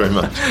McKinnon, thanks very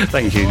much.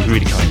 Thank you,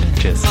 really kind.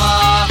 Cheers.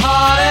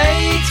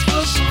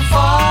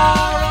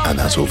 And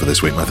that's all for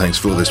this week. My thanks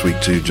for this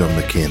week to John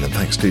McKean, and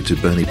thanks to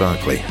Bernie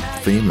Barclay.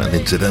 Theme and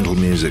incidental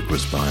music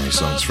was by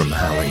Songs from the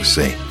Howling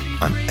Sea.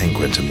 I'm N.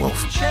 Quentin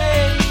Wolfe.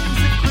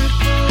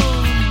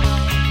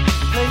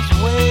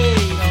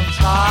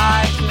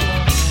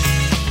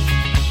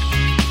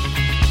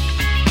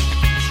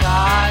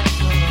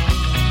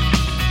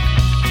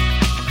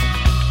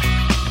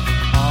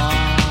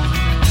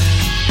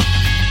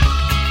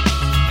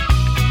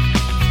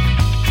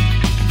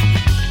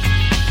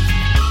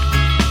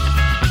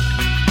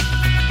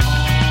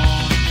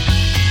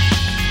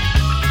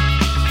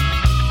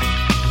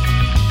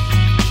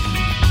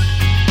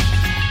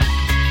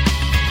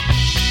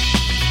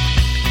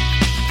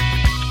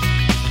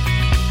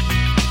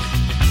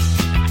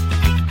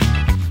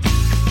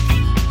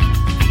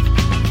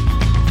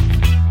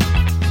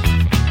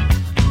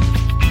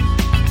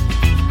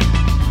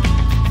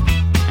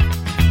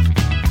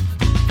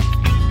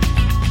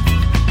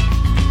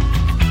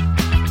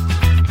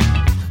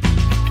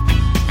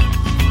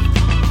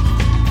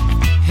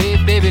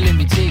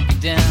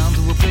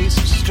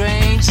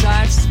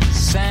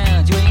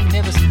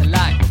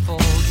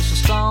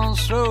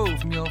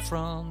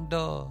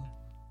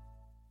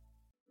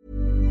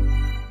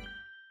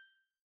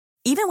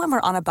 Even when we're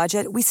on a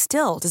budget, we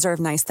still deserve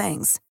nice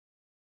things.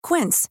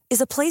 Quince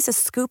is a place to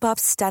scoop up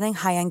stunning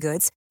high-end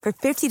goods for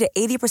 50 to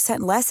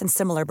 80% less than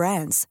similar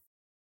brands.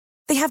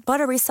 They have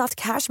buttery soft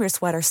cashmere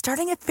sweaters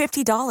starting at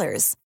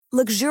 $50,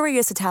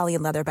 luxurious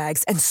Italian leather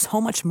bags, and so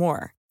much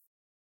more.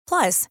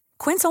 Plus,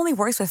 Quince only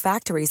works with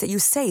factories that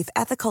use safe,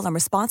 ethical, and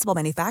responsible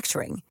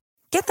manufacturing.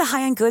 Get the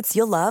high-end goods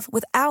you'll love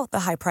without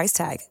the high price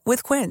tag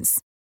with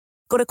Quince.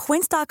 Go to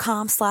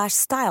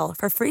quince.com/style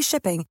for free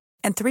shipping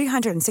and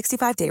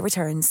 365-day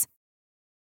returns.